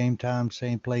back same time,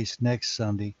 same place next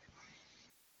Sunday.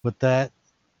 With that,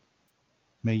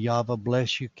 may Yahweh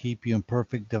bless you, keep you in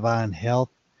perfect divine health,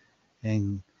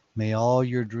 and may all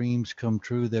your dreams come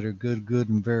true that are good,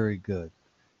 and very good.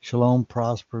 Shalom,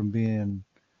 prosper, and be in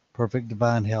perfect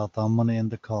divine health. I'm going to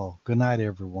end the call. Good night,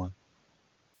 everyone.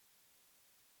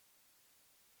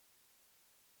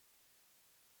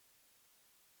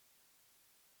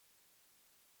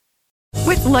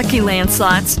 With Lucky Land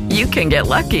Slots, you can get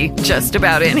lucky just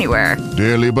about anywhere.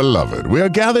 Dearly beloved, we are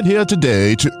gathered here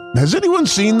today to... Has anyone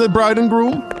seen the bride and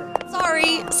groom?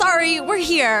 Sorry, we're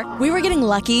here. We were getting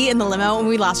lucky in the limo and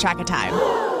we lost track of time.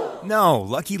 No,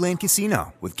 Lucky Land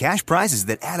Casino, with cash prizes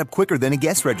that add up quicker than a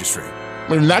guest registry.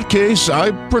 In that case,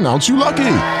 I pronounce you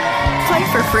lucky.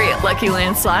 Play for free at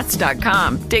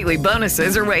LuckyLandSlots.com. Daily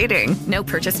bonuses are waiting. No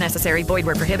purchase necessary. Void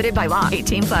where prohibited by law.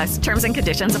 18+. Terms and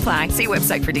conditions apply. See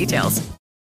website for details.